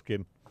 I was just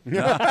kidding.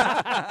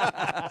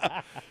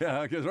 Yeah,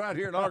 because right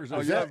here in Arkansas,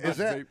 is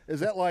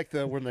that like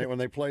when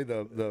they play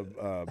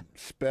the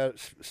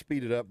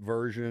speeded up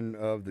version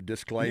of the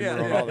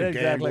disclaimer on all the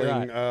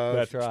gambling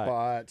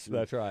spots?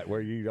 That's right,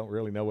 where you don't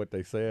really know what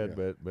they said,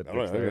 but I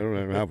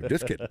don't know. I'm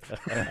just kidding.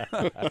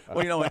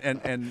 Well,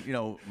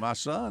 and my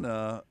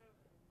son.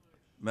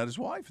 Met his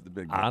wife at the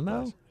Big Buck I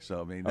know. Classic.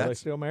 So, are they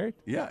still married?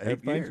 Yeah, 8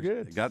 everything's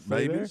years. good. Got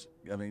babies.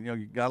 There?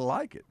 You got to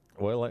like it.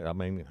 Well,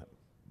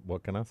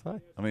 what can I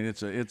say?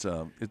 It's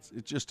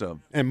just a.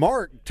 And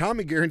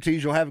Tommy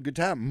guarantees you'll have a good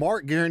time.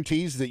 Mark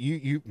guarantees that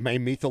you may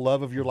meet the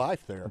love of your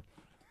life there.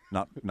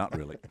 Not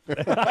really.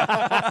 But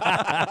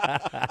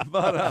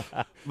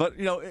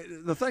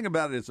the thing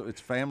about it is it's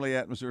family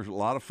atmosphere. It's a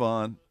lot of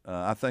fun.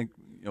 I think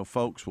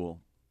folks will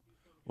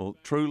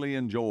truly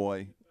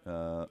enjoy.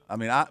 My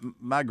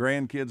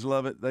grandkids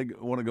love it. They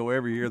want to go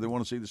every year. They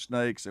want to see the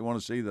snakes. They want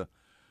to see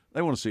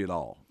it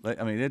all.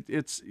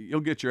 You'll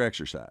get your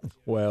exercise.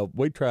 Well,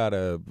 we try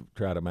to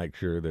make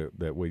sure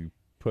that we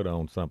put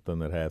on something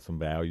that has some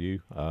value.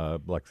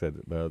 Like I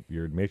said,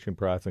 your admission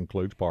price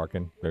includes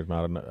parking. There's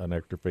not an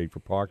extra fee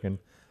for parking.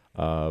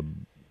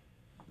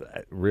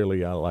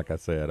 Really, like I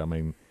said,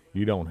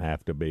 you don't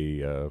have to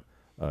be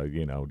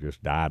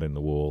just dyed in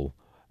the wool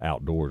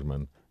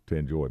outdoorsman to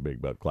enjoy Big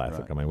Buck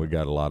Classic. Right. We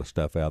got a lot of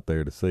stuff out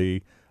there to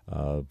see,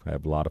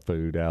 have a lot of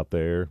food out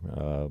there.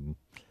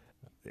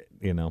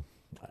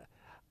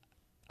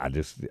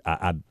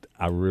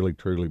 I really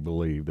truly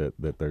believe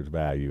that there's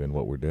value in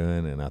what we're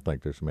doing, and I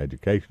think there's some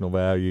educational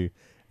value,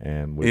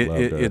 and we'd love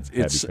to have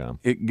you come.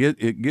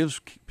 It gives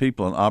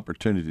people an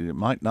opportunity that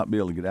might not be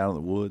able to get out of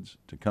the woods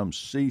to come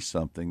see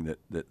something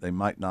that they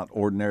might not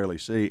ordinarily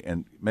see,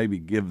 and maybe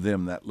give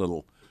them that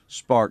little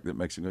spark that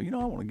makes them go,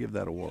 I want to give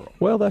that a whirl.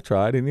 Well, that's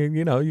right. And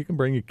you can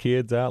bring your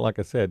kids out. Like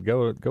I said,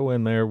 go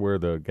in there where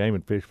the Game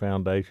and Fish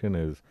Foundation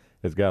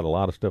has got a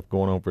lot of stuff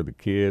going on for the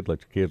kids. Let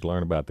your kids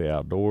learn about the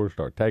outdoors.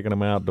 Start taking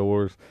them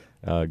outdoors.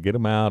 Get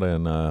them out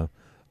and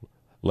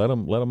let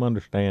them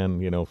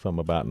understand, something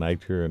about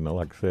nature. And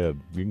like I said,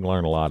 you can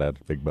learn a lot at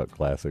the Big Buck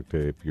Classic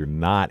too. If you're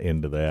not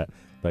into that,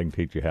 they can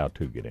teach you how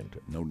to get into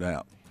it. No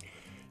doubt.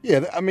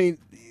 Yeah, I mean,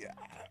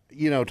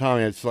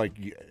 Tommy, it's like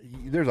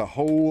there's a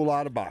whole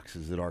lot of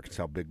boxes that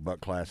Arkansas Big Buck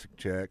Classic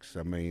checks.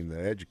 I mean, the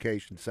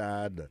education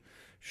side, the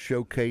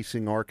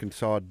showcasing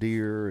Arkansas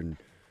deer, and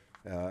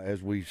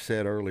as we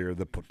said earlier,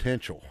 the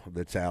potential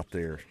that's out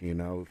there. If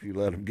you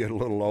let them get a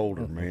little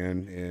older,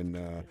 man,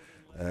 and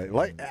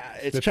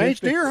it's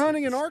changed deer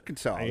hunting in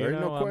Arkansas. There's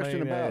no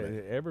question about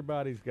it.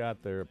 Everybody's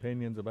got their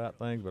opinions about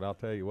things, but I'll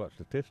tell you what,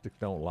 statistics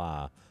don't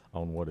lie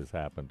on what has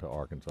happened to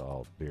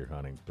Arkansas deer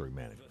hunting through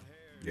management.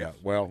 Yeah,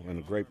 well, and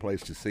a great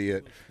place to see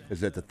it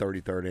is at the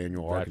 33rd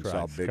Annual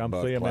Arkansas Big Buck Classic. Come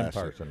see them in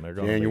person. They're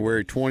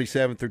January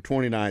 27th through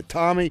 29th.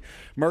 Tommy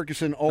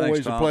Murkison,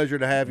 always a pleasure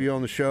to have you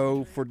on the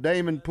show. For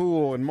Damon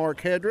Poole and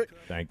Mark Hedrick,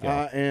 thank you.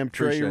 I am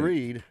Trey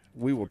Reid.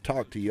 We will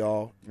talk to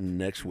y'all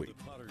next week.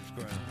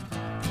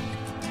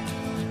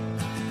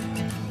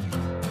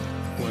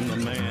 When the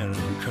man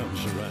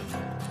comes around.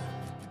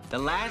 The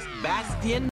last bastion